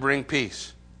 He'll bring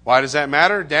peace. Why does that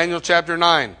matter? Daniel chapter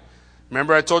 9.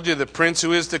 Remember I told you the prince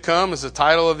who is to come is the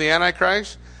title of the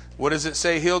Antichrist? What does it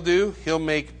say he'll do? He'll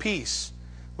make peace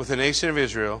with the nation of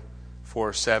Israel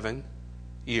for 7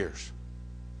 years.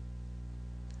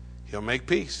 He'll make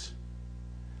peace.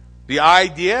 The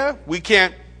idea, we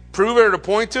can't prove it or to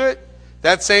point to it.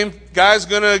 That same guy's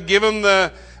going to give him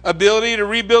the ability to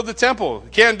rebuild the temple. He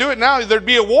can't do it now. There'd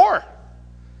be a war.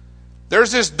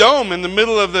 There's this dome in the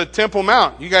middle of the Temple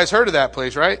Mount. You guys heard of that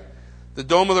place, right? The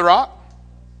Dome of the Rock?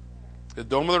 The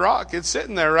Dome of the Rock. It's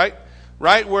sitting there,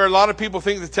 right where a lot of people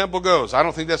think the temple goes. I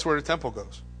don't think that's where the temple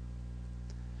goes.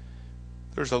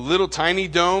 There's a little tiny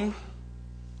dome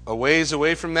a ways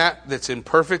away from that that's in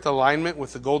perfect alignment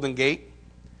with the Golden Gate.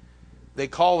 They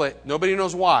call it, nobody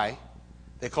knows why,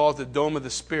 they call it the Dome of the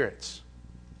Spirits.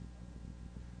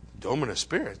 Dome of the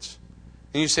Spirits?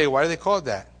 And you say, why do they call it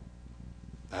that?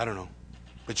 I don't know.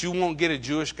 But you won't get a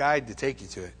Jewish guide to take you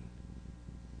to it.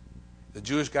 The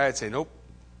Jewish guide would say, nope,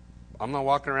 I'm not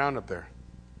walking around up there.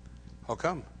 How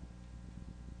come?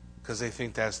 Because they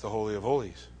think that's the Holy of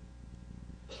Holies.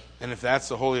 And if that's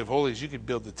the Holy of Holies, you could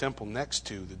build the temple next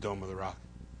to the Dome of the Rock.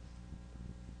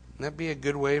 Wouldn't that be a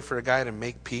good way for a guy to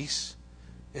make peace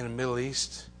in the Middle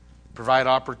East? Provide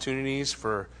opportunities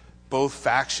for both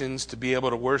factions to be able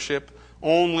to worship.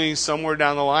 Only somewhere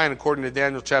down the line, according to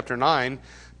Daniel chapter 9,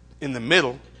 in the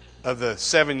middle of the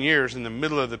 7 years, in the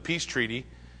middle of the peace treaty,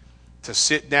 to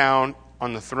sit down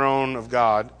on the throne of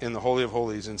God in the Holy of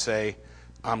Holies and say,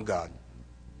 I'm God.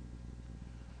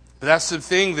 But that's the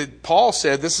thing that Paul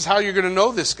said. This is how you're going to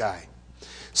know this guy.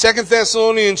 2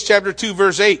 Thessalonians chapter 2,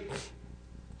 verse 8.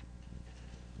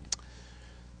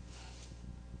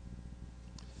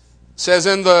 Says,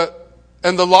 And the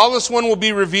lawless one will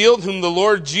be revealed, whom the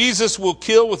Lord Jesus will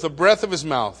kill with the breath of his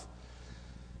mouth,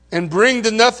 and bring to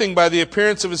nothing by the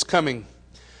appearance of his coming.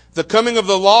 The coming of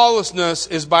the lawlessness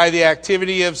is by the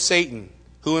activity of Satan.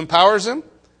 Who empowers him?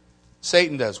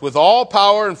 Satan does. With all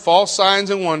power and false signs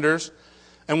and wonders,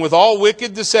 and with all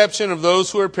wicked deception of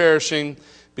those who are perishing,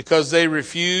 because they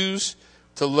refuse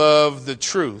to love the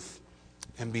truth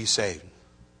and be saved.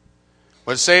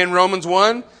 What does it say in Romans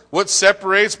 1? What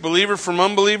separates believer from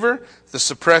unbeliever? The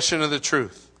suppression of the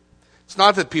truth. It's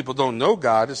not that people don't know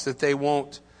God, it's that they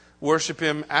won't worship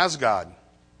him as God.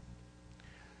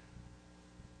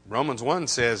 Romans 1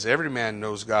 says every man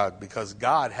knows God because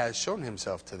God has shown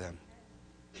himself to them.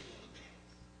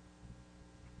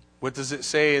 What does it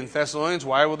say in Thessalonians?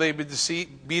 Why will they be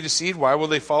deceived? Why will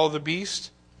they follow the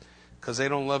beast? Because they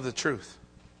don't love the truth.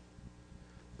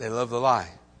 They love the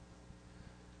lie.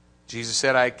 Jesus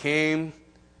said, I came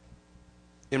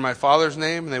in my Father's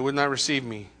name, and they would not receive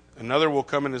me. Another will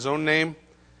come in his own name,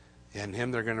 and him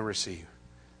they're going to receive.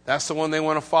 That's the one they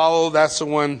want to follow. That's the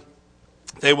one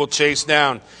they will chase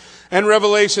down. And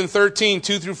Revelation 13,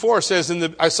 2 through 4 says,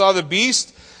 I saw the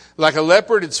beast like a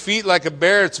leopard, its feet like a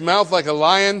bear, its mouth like a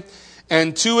lion,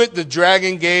 and to it the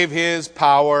dragon gave his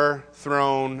power,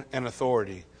 throne, and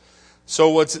authority. So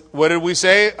what did we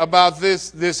say about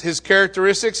this his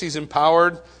characteristics? He's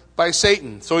empowered by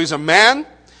Satan. So he's a man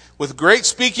with great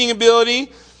speaking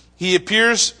ability. He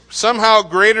appears somehow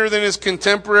greater than his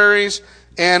contemporaries,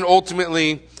 and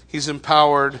ultimately he's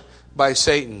empowered by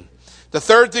Satan. The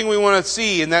third thing we want to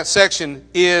see in that section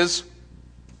is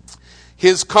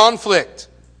his conflict.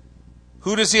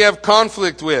 Who does he have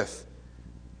conflict with?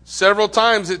 Several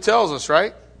times it tells us,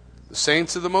 right? The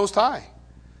saints of the Most High.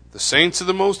 The saints of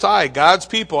the Most High, God's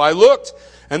people. I looked,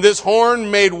 and this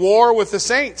horn made war with the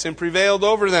saints and prevailed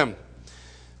over them.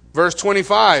 Verse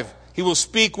 25, he will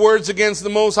speak words against the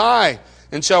Most High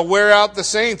and shall wear out the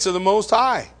saints of the Most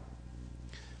High.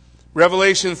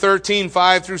 Revelation 13,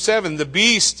 5 through 7, the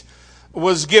beast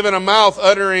was given a mouth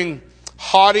uttering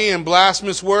haughty and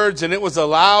blasphemous words, and it was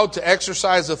allowed to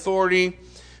exercise authority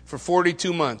for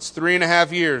 42 months,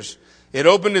 3.5 years. It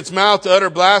opened its mouth to utter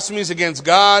blasphemies against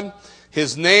God,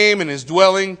 his name, and his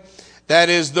dwelling, that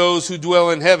is, those who dwell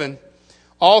in heaven.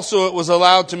 Also, it was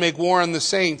allowed to make war on the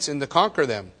saints and to conquer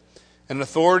them. And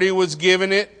authority was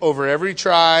given it over every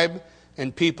tribe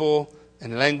and people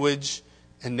and language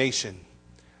and nation.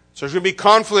 So there's going to be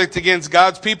conflict against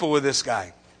God's people with this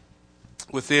guy,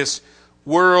 with this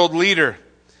world leader.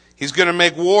 He's going to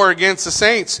make war against the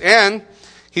saints, and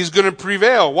he's going to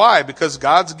prevail. Why? Because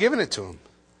God's given it to him.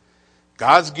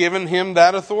 God's given him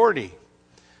that authority.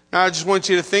 Now, I just want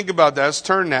you to think about that. Let's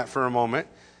turn that for a moment.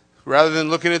 Rather than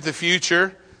looking at the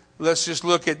future, let's just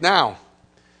look at now.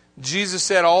 Jesus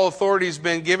said, all authority has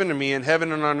been given to me in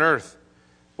heaven and on earth.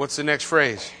 What's the next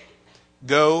phrase?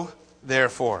 Go,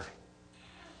 therefore.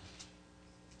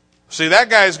 See, that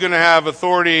guy's going to have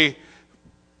authority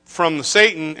from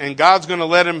Satan, and God's going to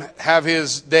let him have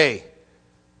his day.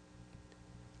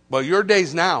 But your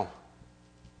day's now.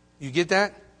 You get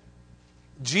that?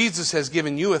 Jesus has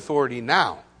given you authority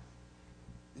now.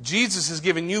 Jesus has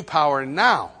given you power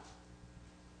now.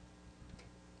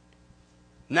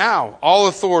 Now, all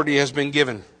authority has been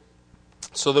given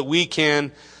so that we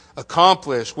can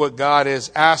accomplish what God is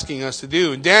asking us to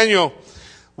do. In Daniel,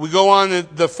 we go on to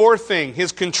the fourth thing,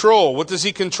 his control. What does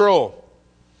he control?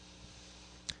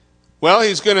 Well,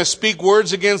 he's going to speak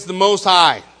words against the Most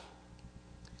High.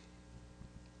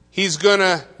 He's going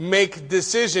to make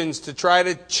decisions to try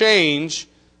to change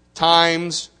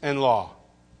times and law.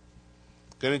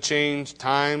 Going to change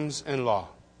times and law.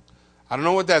 I don't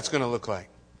know what that's going to look like.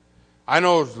 I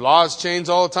know laws change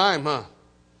all the time, huh?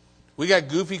 We got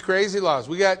goofy, crazy laws.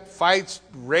 We got fights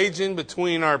raging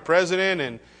between our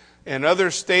president and other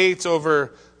states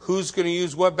over who's going to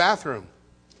use what bathroom.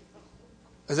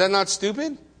 Is that not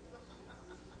stupid?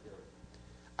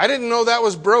 I didn't know that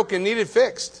was broken, needed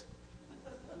fixed.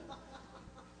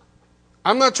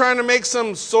 I'm not trying to make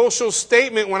some social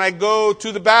statement when I go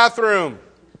to the bathroom.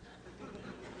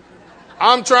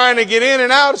 I'm trying to get in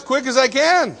and out as quick as I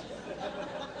can.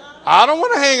 I don't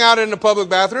want to hang out in the public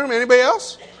bathroom. Anybody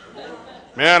else?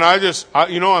 Man,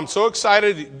 I'm so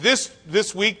excited.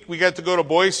 This week we got to go to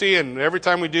Boise, and every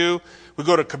time we do, we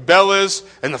go to Cabela's,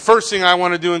 and the first thing I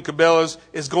want to do in Cabela's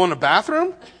is go in the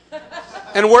bathroom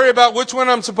and worry about which one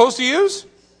I'm supposed to use?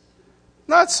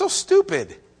 No, it's so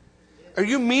stupid. Are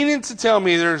you meaning to tell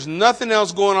me there's nothing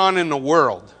else going on in the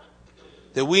world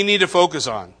that we need to focus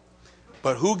on?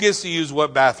 But who gets to use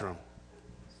what bathroom?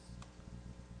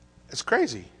 It's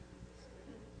crazy.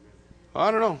 I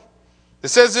don't know. It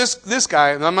says this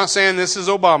guy, and I'm not saying this is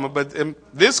Obama, but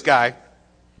this guy,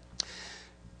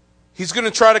 he's going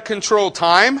to try to control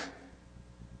time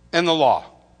and the law.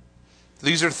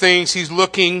 These are things he's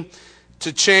looking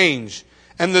to change.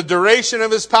 And the duration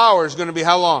of his power is going to be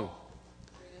how long?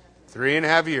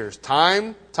 3.5 years.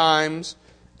 Time, times,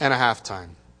 and a half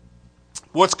time.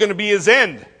 What's going to be his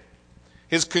end?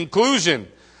 His conclusion.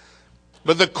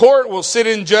 But the court will sit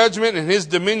in judgment, and his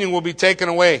dominion will be taken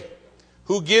away.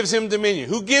 Who gives him dominion?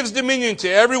 Who gives dominion to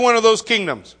every one of those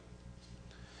kingdoms?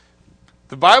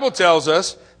 The Bible tells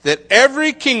us that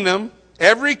every kingdom,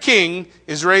 every king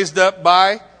is raised up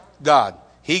by God.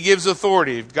 He gives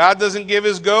authority. If God doesn't give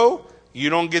his go, you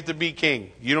don't get to be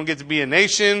king. You don't get to be a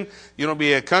nation. You don't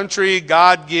be a country.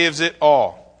 God gives it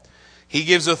all. He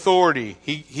gives authority.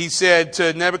 He said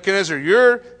to Nebuchadnezzar,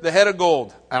 you're the head of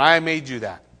gold, and I made you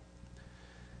that.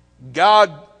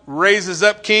 God raises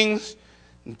up kings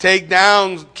and take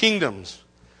down kingdoms.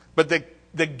 But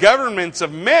the governments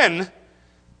of men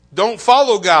don't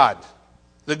follow God.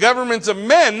 The governments of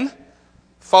men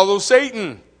follow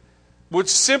Satan, which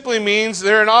simply means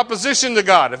they're in opposition to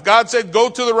God. If God said go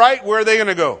to the right, where are they going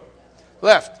to go?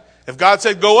 Left. If God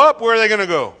said go up, where are they going to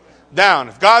go? Down.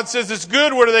 If God says it's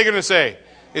good, what are they going to say?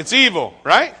 It's evil,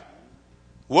 right?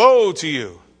 Woe to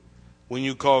you when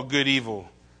you call good evil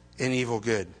and evil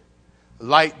good.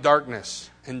 Light darkness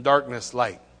and darkness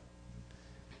light.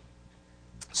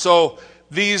 So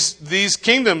these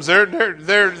kingdoms, they're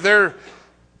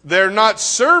not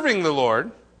serving the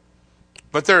Lord,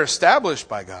 but they're established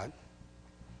by God.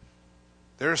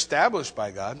 They're established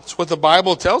by God. That's what the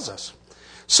Bible tells us.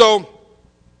 So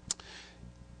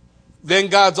then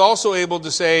God's also able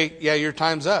to say, yeah, your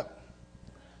time's up.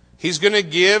 He's going to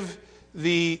give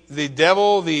the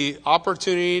devil the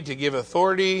opportunity to give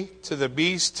authority to the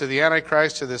beast, to the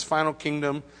Antichrist, to this final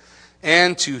kingdom,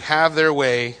 and to have their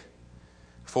way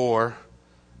for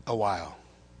a while.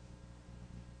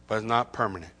 But it's not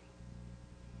permanent.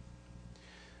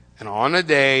 And on a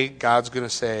day, God's going to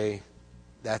say,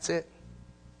 that's it.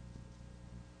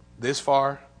 This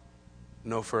far,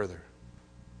 no further.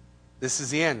 This is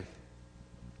the end.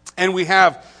 And we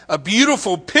have a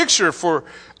beautiful picture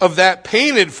of that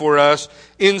painted for us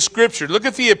in Scripture. Look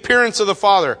at the appearance of the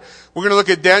Father. We're going to look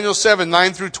at Daniel 7,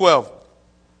 9 through 12.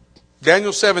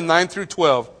 Daniel 7, 9 through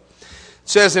 12. It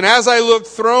says, and as I looked,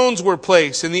 thrones were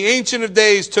placed, and the Ancient of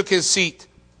Days took his seat.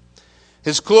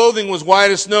 His clothing was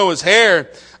white as snow. His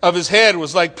hair of his head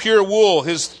was like pure wool.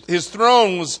 His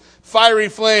throne was fiery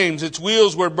flames. Its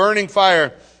wheels were burning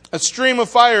fire. A stream of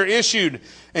fire issued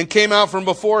and came out from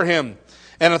before him.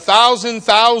 And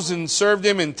 1,000,000 served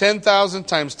him, and 10,000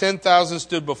 times 10,000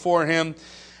 stood before him.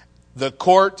 The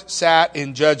court sat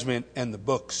in judgment, and the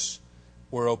books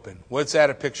were open. What's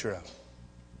that a picture of?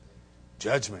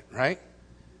 Judgment, right?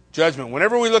 Judgment.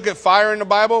 Whenever we look at fire in the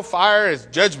Bible, fire is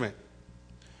judgment.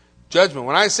 Judgment.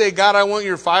 When I say, God, I want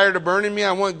your fire to burn in me,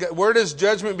 where does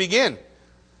judgment begin?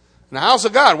 In the house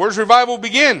of God. Where's revival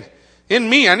begin? In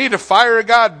me. I need a fire of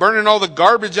God burning all the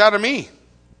garbage out of me.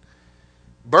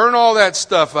 Burn all that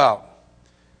stuff out.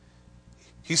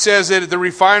 He says that at the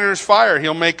refiner's fire,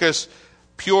 he'll make us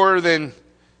purer than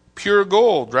pure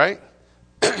gold, right?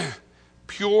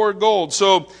 Pure gold.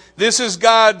 So this is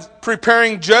God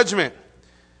preparing judgment.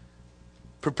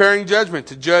 Preparing judgment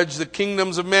to judge the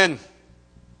kingdoms of men.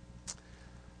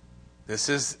 This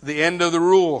is the end of the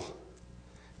rule.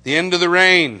 The end of the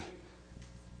reign.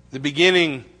 The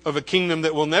beginning of a kingdom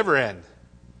that will never end.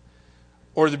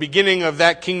 Or the beginning of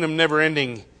that kingdom never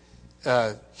ending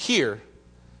here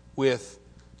with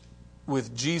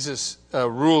Jesus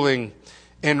ruling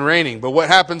and reigning. But what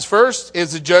happens first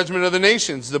is the judgment of the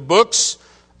nations. The books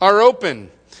are open.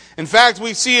 In fact,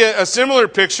 we see a similar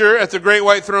picture at the Great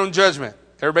White Throne Judgment.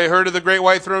 Everybody heard of the Great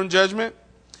White Throne Judgment?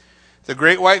 The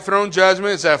Great White Throne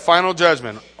Judgment is that final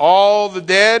judgment. All the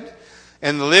dead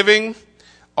and the living,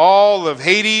 all of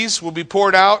Hades will be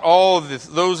poured out. All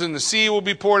of those in the sea will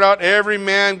be poured out. Every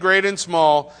man, great and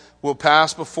small, will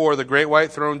pass before the Great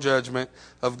White Throne Judgment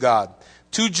of God.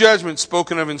 Two judgments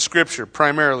spoken of in Scripture,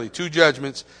 primarily. Two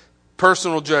judgments,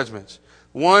 personal judgments.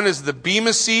 One is the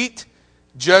Bema Seat,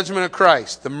 judgment of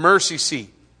Christ, the mercy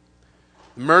seat.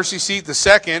 The mercy seat. The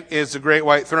second is the Great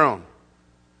White Throne.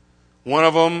 One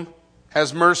of them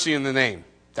has mercy in the name.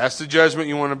 That's the judgment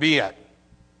you want to be at.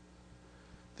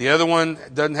 The other one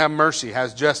doesn't have mercy,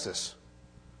 has justice.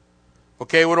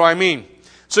 Okay, what do I mean?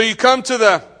 So you come to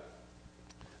the...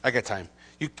 I got time.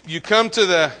 You come to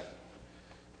the...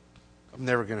 I'm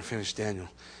never going to finish Daniel.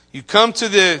 You come to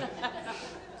the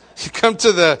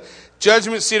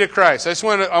judgment seat of Christ. I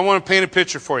want to paint a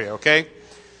picture for you, okay?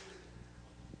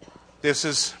 This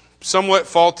is somewhat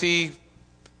faulty.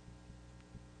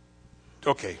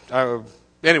 Okay.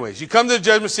 Anyways, you come to the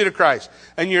judgment seat of Christ,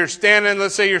 and you're standing,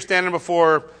 let's say you're standing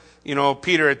before,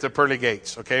 Peter at the pearly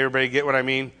gates. Okay, everybody get what I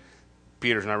mean?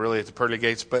 Peter's not really at the pearly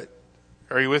gates, but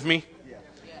are you with me?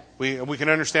 Yeah. We can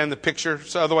understand the picture,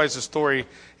 so otherwise the story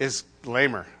is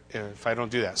lamer if I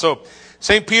don't do that. So,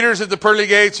 St. Peter's at the pearly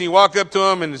gates, and you walk up to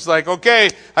him, and it's like,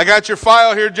 okay, I got your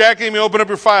file here, Jackie, let me open up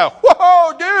your file.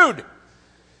 Whoa, dude!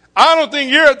 I don't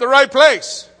think you're at the right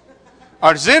place.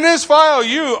 It's in this file.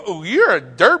 You're a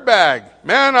dirtbag.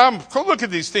 Man, look at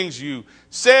these things you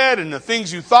said and the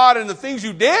things you thought and the things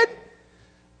you did?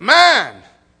 Man,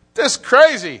 that's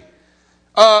crazy.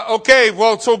 Okay,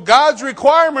 well, so God's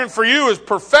requirement for you is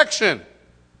perfection.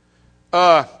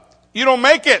 You don't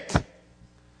make it.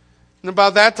 And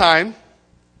about that time,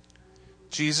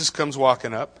 Jesus comes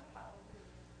walking up.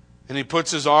 And he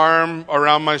puts his arm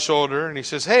around my shoulder and he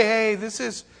says, hey, this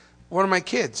is one of my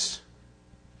kids.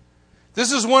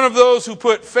 This is one of those who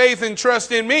put faith and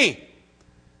trust in me.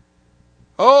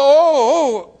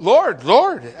 Oh,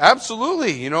 Lord,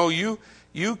 absolutely.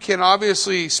 You can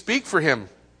obviously speak for him.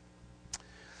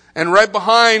 And right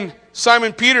behind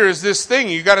Simon Peter is this thing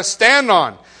you got to stand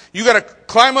on. You got to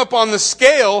climb up on the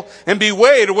scale and be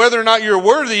weighed whether or not you're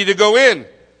worthy to go in.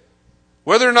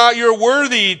 Whether or not you're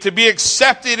worthy to be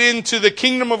accepted into the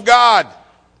kingdom of God.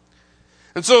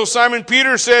 And so Simon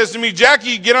Peter says to me,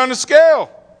 Jackie, get on the scale.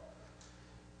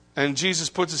 And Jesus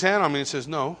puts his hand on me and says,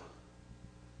 no,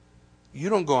 you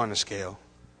don't go on the scale.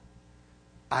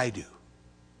 I do.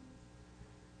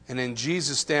 And then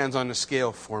Jesus stands on the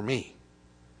scale for me,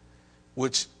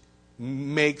 which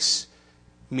makes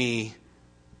me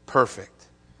perfect.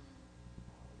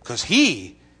 Because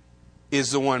he is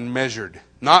the one measured,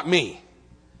 not me.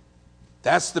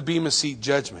 That's the Bema Seat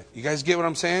judgment. You guys get what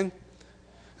I'm saying?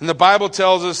 And the Bible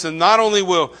tells us that not only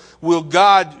will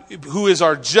God, who is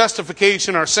our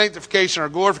justification, our sanctification, our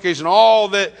glorification, all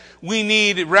that we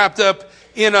need wrapped up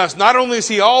in us, not only is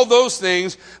he all those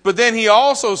things, but then he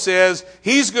also says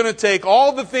he's going to take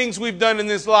all the things we've done in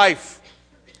this life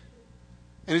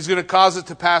and he's going to cause it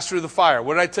to pass through the fire.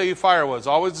 What did I tell you fire was?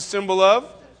 Always a symbol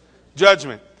of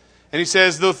judgment. And he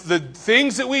says the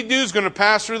things that we do is going to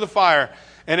pass through the fire.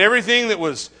 And everything that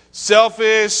was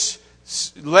selfish,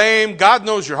 lame, God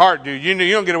knows your heart, dude. You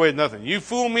don't get away with nothing. You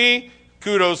fool me,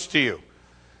 kudos to you.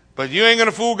 But you ain't going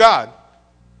to fool God.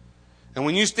 And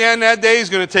when you stand that day,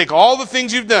 he's going to take all the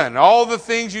things you've done, all the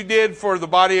things you did for the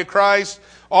body of Christ,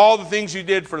 all the things you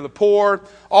did for the poor,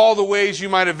 all the ways you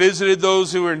might have visited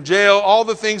those who were in jail, all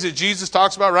the things that Jesus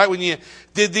talks about, right? When you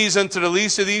did these unto the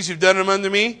least of these, you've done them unto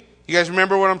me. You guys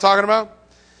remember what I'm talking about?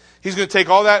 He's going to take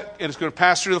all that and it's going to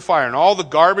pass through the fire and all the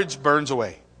garbage burns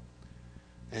away.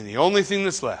 And the only thing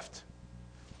that's left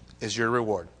is your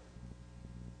reward.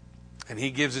 And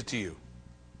he gives it to you.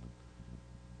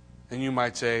 And you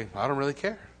might say, I don't really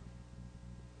care.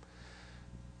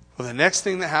 Well, the next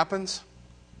thing that happens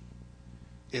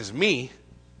is me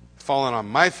falling on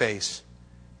my face,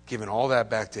 giving all that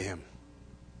back to him.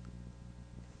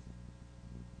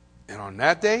 And on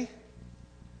that day,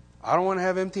 I don't want to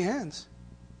have empty hands.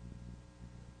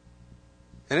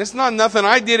 And it's not nothing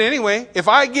I did anyway. If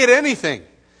I get anything,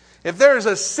 if there's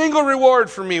a single reward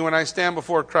for me when I stand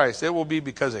before Christ, it will be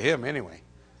because of him anyway.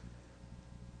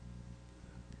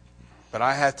 But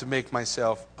I have to make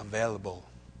myself available.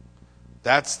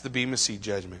 That's the Bema Seat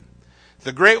judgment.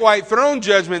 The Great White Throne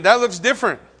judgment, that looks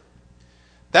different.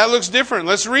 That looks different.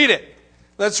 Let's read it.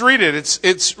 Let's read it.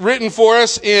 It's written for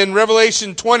us in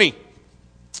Revelation 20.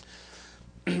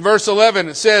 Verse 11,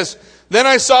 it says, Then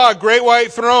I saw a great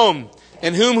white throne,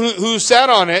 and who sat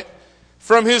on it.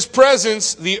 From his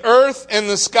presence, the earth and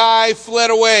the sky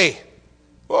fled away.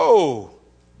 Whoa.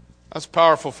 That's a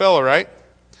powerful fellow, right?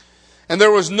 And there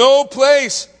was no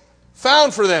place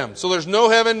found for them. So there's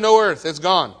no heaven, no earth. It's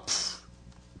gone.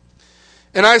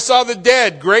 And I saw the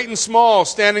dead, great and small,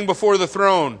 standing before the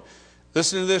throne.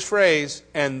 Listen to this phrase,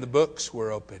 and the books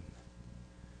were open.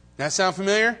 That sound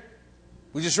familiar?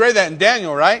 We just read that in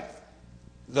Daniel, right?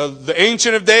 The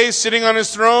Ancient of Days sitting on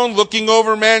his throne, looking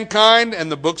over mankind, and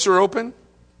the books are open.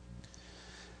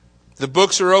 The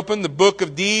books are open. The book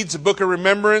of deeds, the book of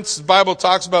remembrance. The Bible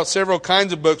talks about several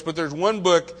kinds of books, but there's one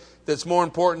book that's more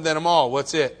important than them all.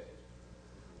 What's it?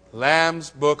 Lamb's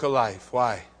Book of Life.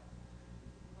 Why?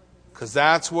 Because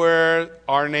that's where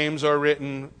our names are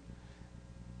written,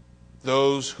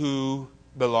 those who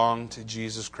belong to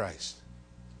Jesus Christ.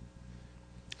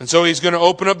 And so he's going to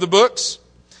open up the books.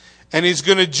 And he's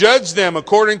going to judge them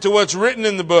according to what's written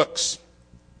in the books.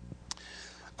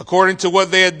 According to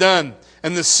what they had done.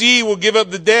 And the sea will give up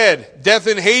the dead. Death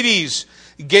and Hades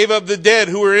gave up the dead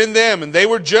who were in them. And they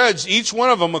were judged, each one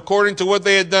of them, according to what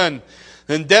they had done.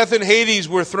 Then death and Hades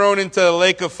were thrown into the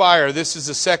lake of fire. This is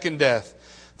the second death.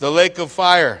 The lake of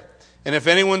fire. And if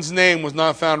anyone's name was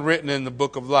not found written in the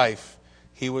book of life,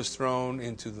 he was thrown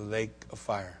into the lake of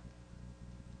fire.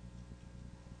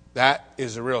 That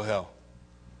is the real hell.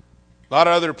 A lot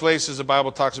of other places the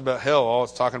Bible talks about hell. All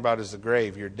it's talking about is the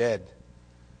grave. You're dead.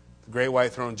 The great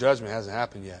white throne judgment hasn't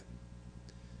happened yet.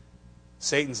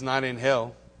 Satan's not in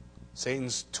hell.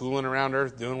 Satan's tooling around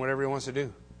earth doing whatever he wants to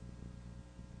do.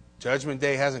 Judgment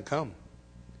day hasn't come.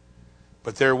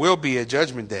 But there will be a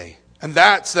judgment day And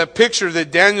that's that picture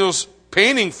that Daniel's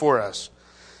painting for us.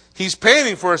 He's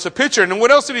painting for us a picture. And then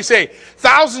what else did he say?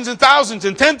 Thousands and thousands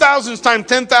and 10,000s times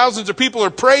 10,000s of people are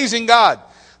praising God.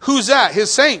 Who's that?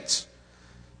 His saints.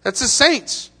 That's his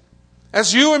saints.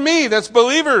 That's you and me. That's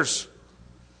believers.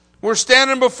 We're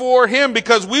standing before him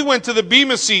because we went to the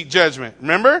Bema Seat judgment.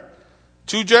 Remember?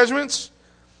 2 judgments.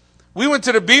 We went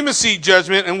to the Bema Seat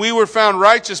judgment and we were found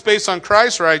righteous based on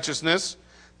Christ's righteousness,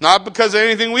 not because of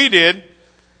anything we did.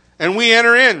 And we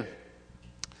enter in.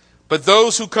 But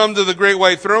those who come to the great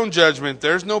white throne judgment,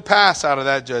 there's no pass out of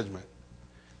that judgment.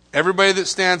 Everybody that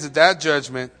stands at that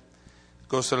judgment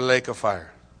goes to the lake of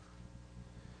fire.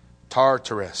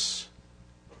 Tartarus.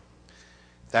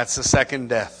 That's the second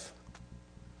death.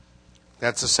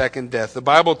 That's the second death. The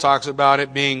Bible talks about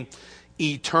it being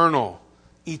eternal.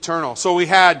 Eternal. So we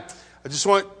had,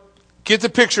 get the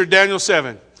picture of Daniel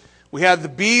 7. We had the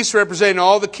beast representing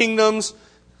all the kingdoms,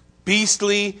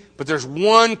 beastly, but there's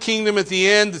one kingdom at the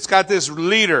end that's got this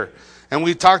leader. And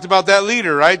we talked about that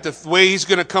leader, right? The way he's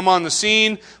going to come on the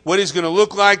scene, what he's going to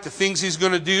look like, the things he's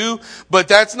going to do. But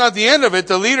that's not the end of it.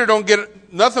 The leader don't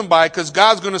get nothing by it because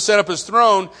God's going to set up his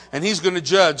throne and he's going to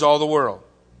judge all the world.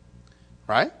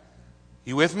 Right?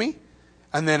 You with me?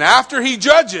 And then after he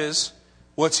judges,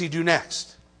 what's he do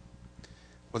next?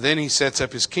 Well, then he sets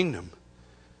up his kingdom.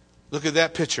 Look at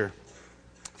that picture.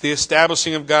 The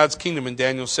establishing of God's kingdom in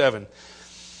Daniel 7.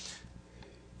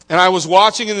 And I was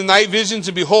watching in the night visions,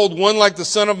 and behold, one like the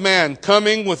Son of Man,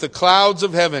 coming with the clouds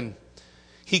of heaven.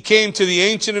 He came to the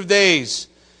Ancient of Days,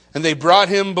 and they brought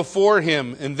him before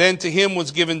him. And then to him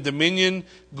was given dominion,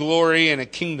 glory, and a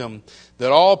kingdom,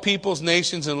 that all peoples,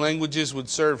 nations, and languages would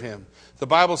serve him. The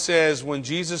Bible says when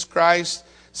Jesus Christ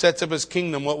sets up his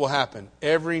kingdom, what will happen?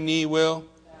 Every knee will,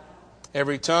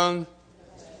 every tongue,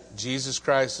 Jesus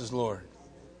Christ is Lord.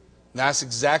 That's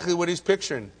exactly what he's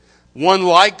picturing. One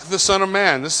like the Son of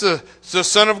Man. This is the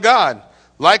Son of God.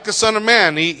 Like the Son of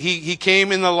Man. He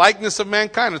came in the likeness of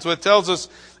mankind. That's what it tells us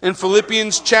in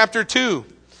Philippians chapter 2.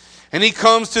 And he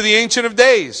comes to the Ancient of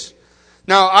Days.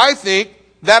 Now, I think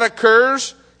that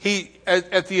occurs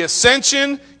at the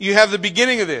ascension. You have the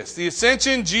beginning of this. The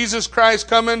ascension, Jesus Christ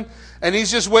coming, and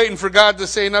he's just waiting for God to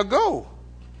say, now go.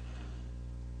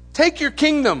 Take your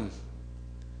kingdom.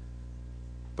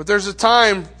 But there's a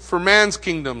time for man's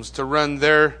kingdoms to run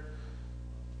the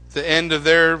end of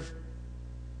their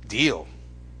deal.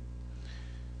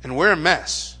 And we're a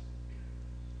mess.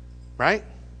 Right?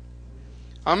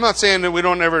 I'm not saying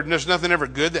that there's nothing ever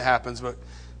good that happens,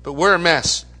 but we're a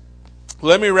mess.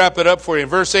 Let me wrap it up for you. In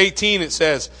verse 18 it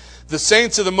says, the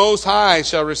saints of the Most High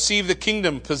shall receive the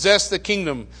kingdom, possess the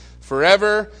kingdom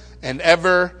forever and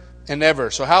ever and ever.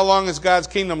 So how long does God's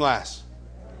kingdom last?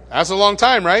 That's a long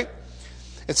time, right?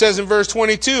 It says in verse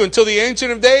 22, until the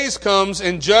Ancient of Days comes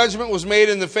and judgment was made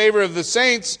in the favor of the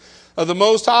saints of the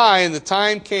Most High, and the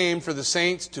time came for the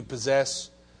saints to possess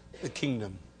the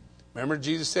kingdom. Remember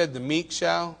Jesus said, the meek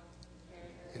shall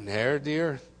inherit the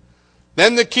earth.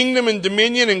 Then the kingdom and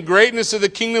dominion and greatness of the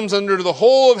kingdoms under the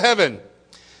whole of heaven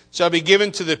shall be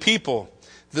given to the people,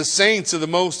 the saints of the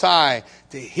Most High.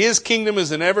 His kingdom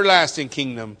is an everlasting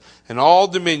kingdom, and all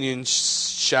dominions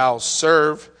shall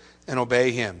serve and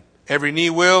obey him. Every knee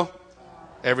will,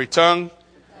 every tongue,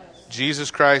 Jesus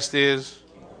Christ is.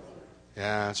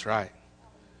 Yeah, that's right.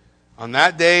 On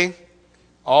that day,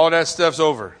 all that stuff's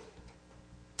over.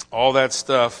 All that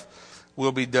stuff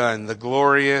will be done. The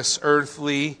glorious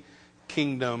earthly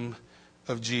kingdom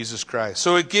of Jesus Christ.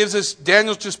 So it gives us,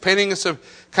 Daniel's just painting us a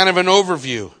kind of an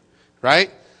overview,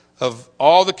 right? Of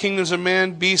all the kingdoms of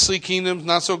men, beastly kingdoms,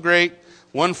 not so great.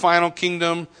 One final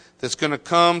kingdom that's going to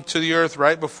come to the earth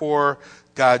right before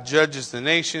God judges the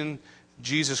nation.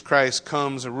 Jesus Christ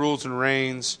comes and rules and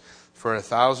reigns for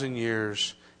 1,000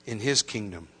 years in his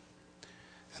kingdom.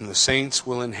 And the saints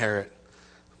will inherit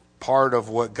part of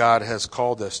what God has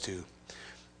called us to.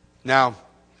 Now,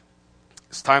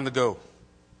 it's time to go.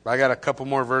 I got a couple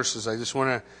more verses.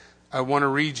 I want to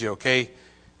read you, okay?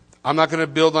 I'm not going to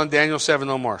build on Daniel 7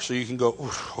 no more. So you can go,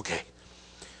 okay.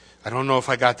 I don't know if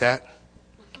I got that.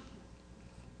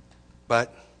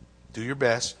 But do your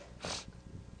best.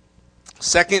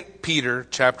 2 Peter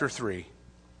chapter 3,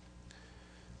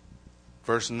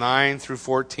 verse 9 through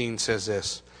 14 says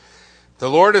this. The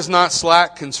Lord is not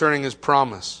slack concerning his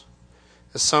promise,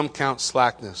 as some count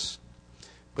slackness.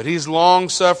 But he's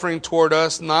long-suffering toward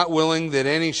us, not willing that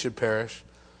any should perish,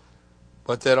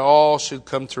 but that all should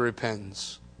come to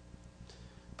repentance.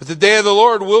 But the day of the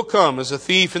Lord will come as a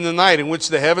thief in the night, in which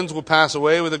the heavens will pass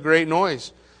away with a great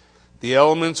noise. The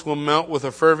elements will melt with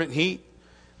a fervent heat.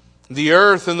 The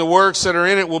earth and the works that are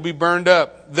in it will be burned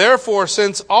up. Therefore,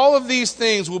 since all of these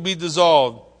things will be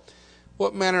dissolved,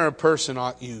 what manner of person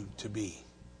ought you to be?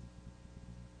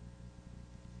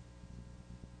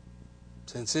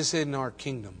 Since this isn't our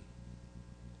kingdom,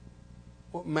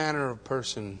 what manner of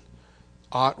person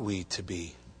ought we to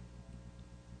be?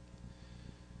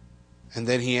 And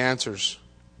then he answers,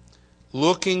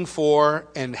 looking for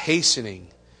and hastening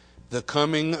the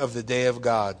coming of the day of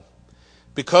God,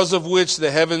 because of which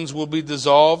the heavens will be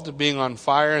dissolved, being on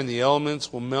fire, and the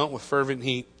elements will melt with fervent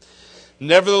heat.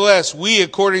 Nevertheless, we,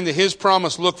 according to his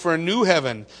promise, look for a new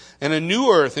heaven and a new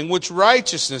earth in which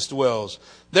righteousness dwells.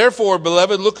 Therefore,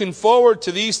 beloved, looking forward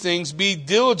to these things, be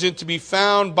diligent to be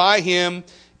found by him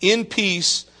in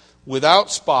peace,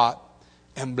 without spot,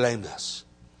 and blameless.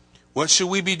 What should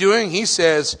we be doing? He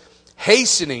says,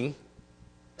 hastening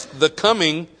the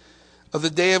coming of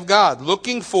the day of God.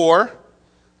 Looking for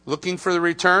the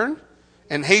return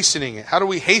and hastening it. How do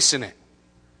we hasten it?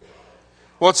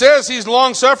 Well, it says he's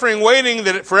long-suffering, waiting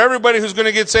for everybody who's going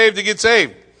to get saved to get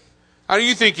saved. How do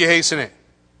you think you hasten it?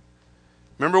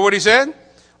 Remember what he said?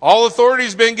 All authority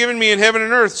has been given me in heaven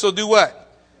and earth, so do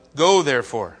what? Go,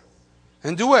 therefore.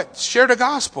 And do what? Share the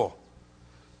gospel.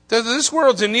 This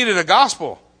world's in need of the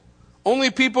gospel.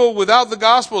 Only people without the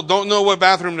gospel don't know what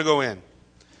bathroom to go in.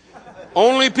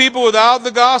 Only people without the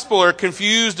gospel are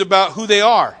confused about who they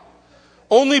are.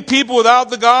 Only people without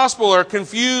the gospel are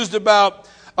confused about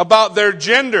their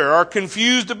gender, are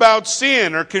confused about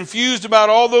sin, are confused about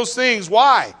all those things.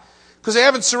 Why? Because they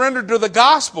haven't surrendered to the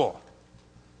gospel.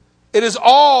 It is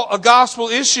all a gospel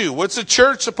issue. What's the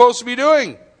church supposed to be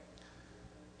doing?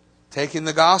 Taking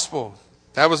the gospel.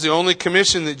 That was the only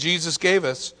commission that Jesus gave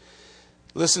us.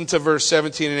 Listen to verse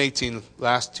 17 and 18,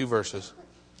 last two verses.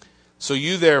 So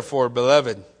you therefore,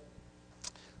 beloved,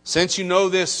 since you know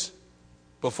this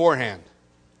beforehand,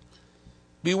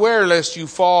 beware lest you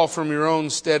fall from your own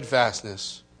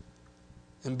steadfastness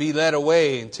and be led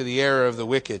away into the error of the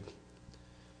wicked.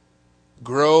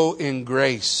 Grow in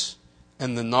grace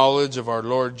and the knowledge of our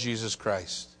Lord Jesus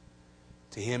Christ.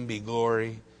 To him be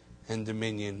glory and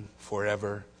dominion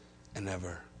forever and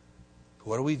ever.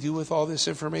 What do we do with all this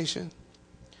information?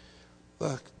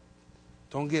 Look,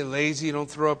 don't get lazy. Don't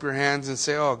throw up your hands and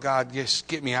say, oh, God, just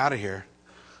get me out of here.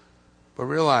 But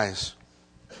realize,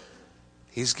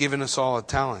 he's given us all a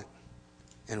talent,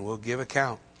 and we'll give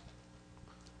account.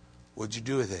 What'd you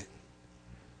do with it?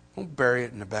 Don't bury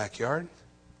it in the backyard.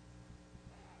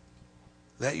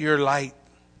 Let your light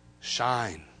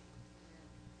shine.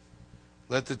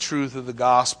 Let the truth of the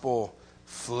gospel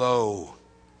flow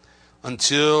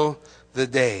until the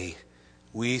day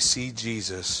we see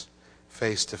Jesus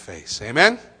face to face.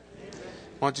 Amen?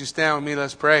 Why don't you stand with me?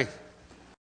 Let's pray.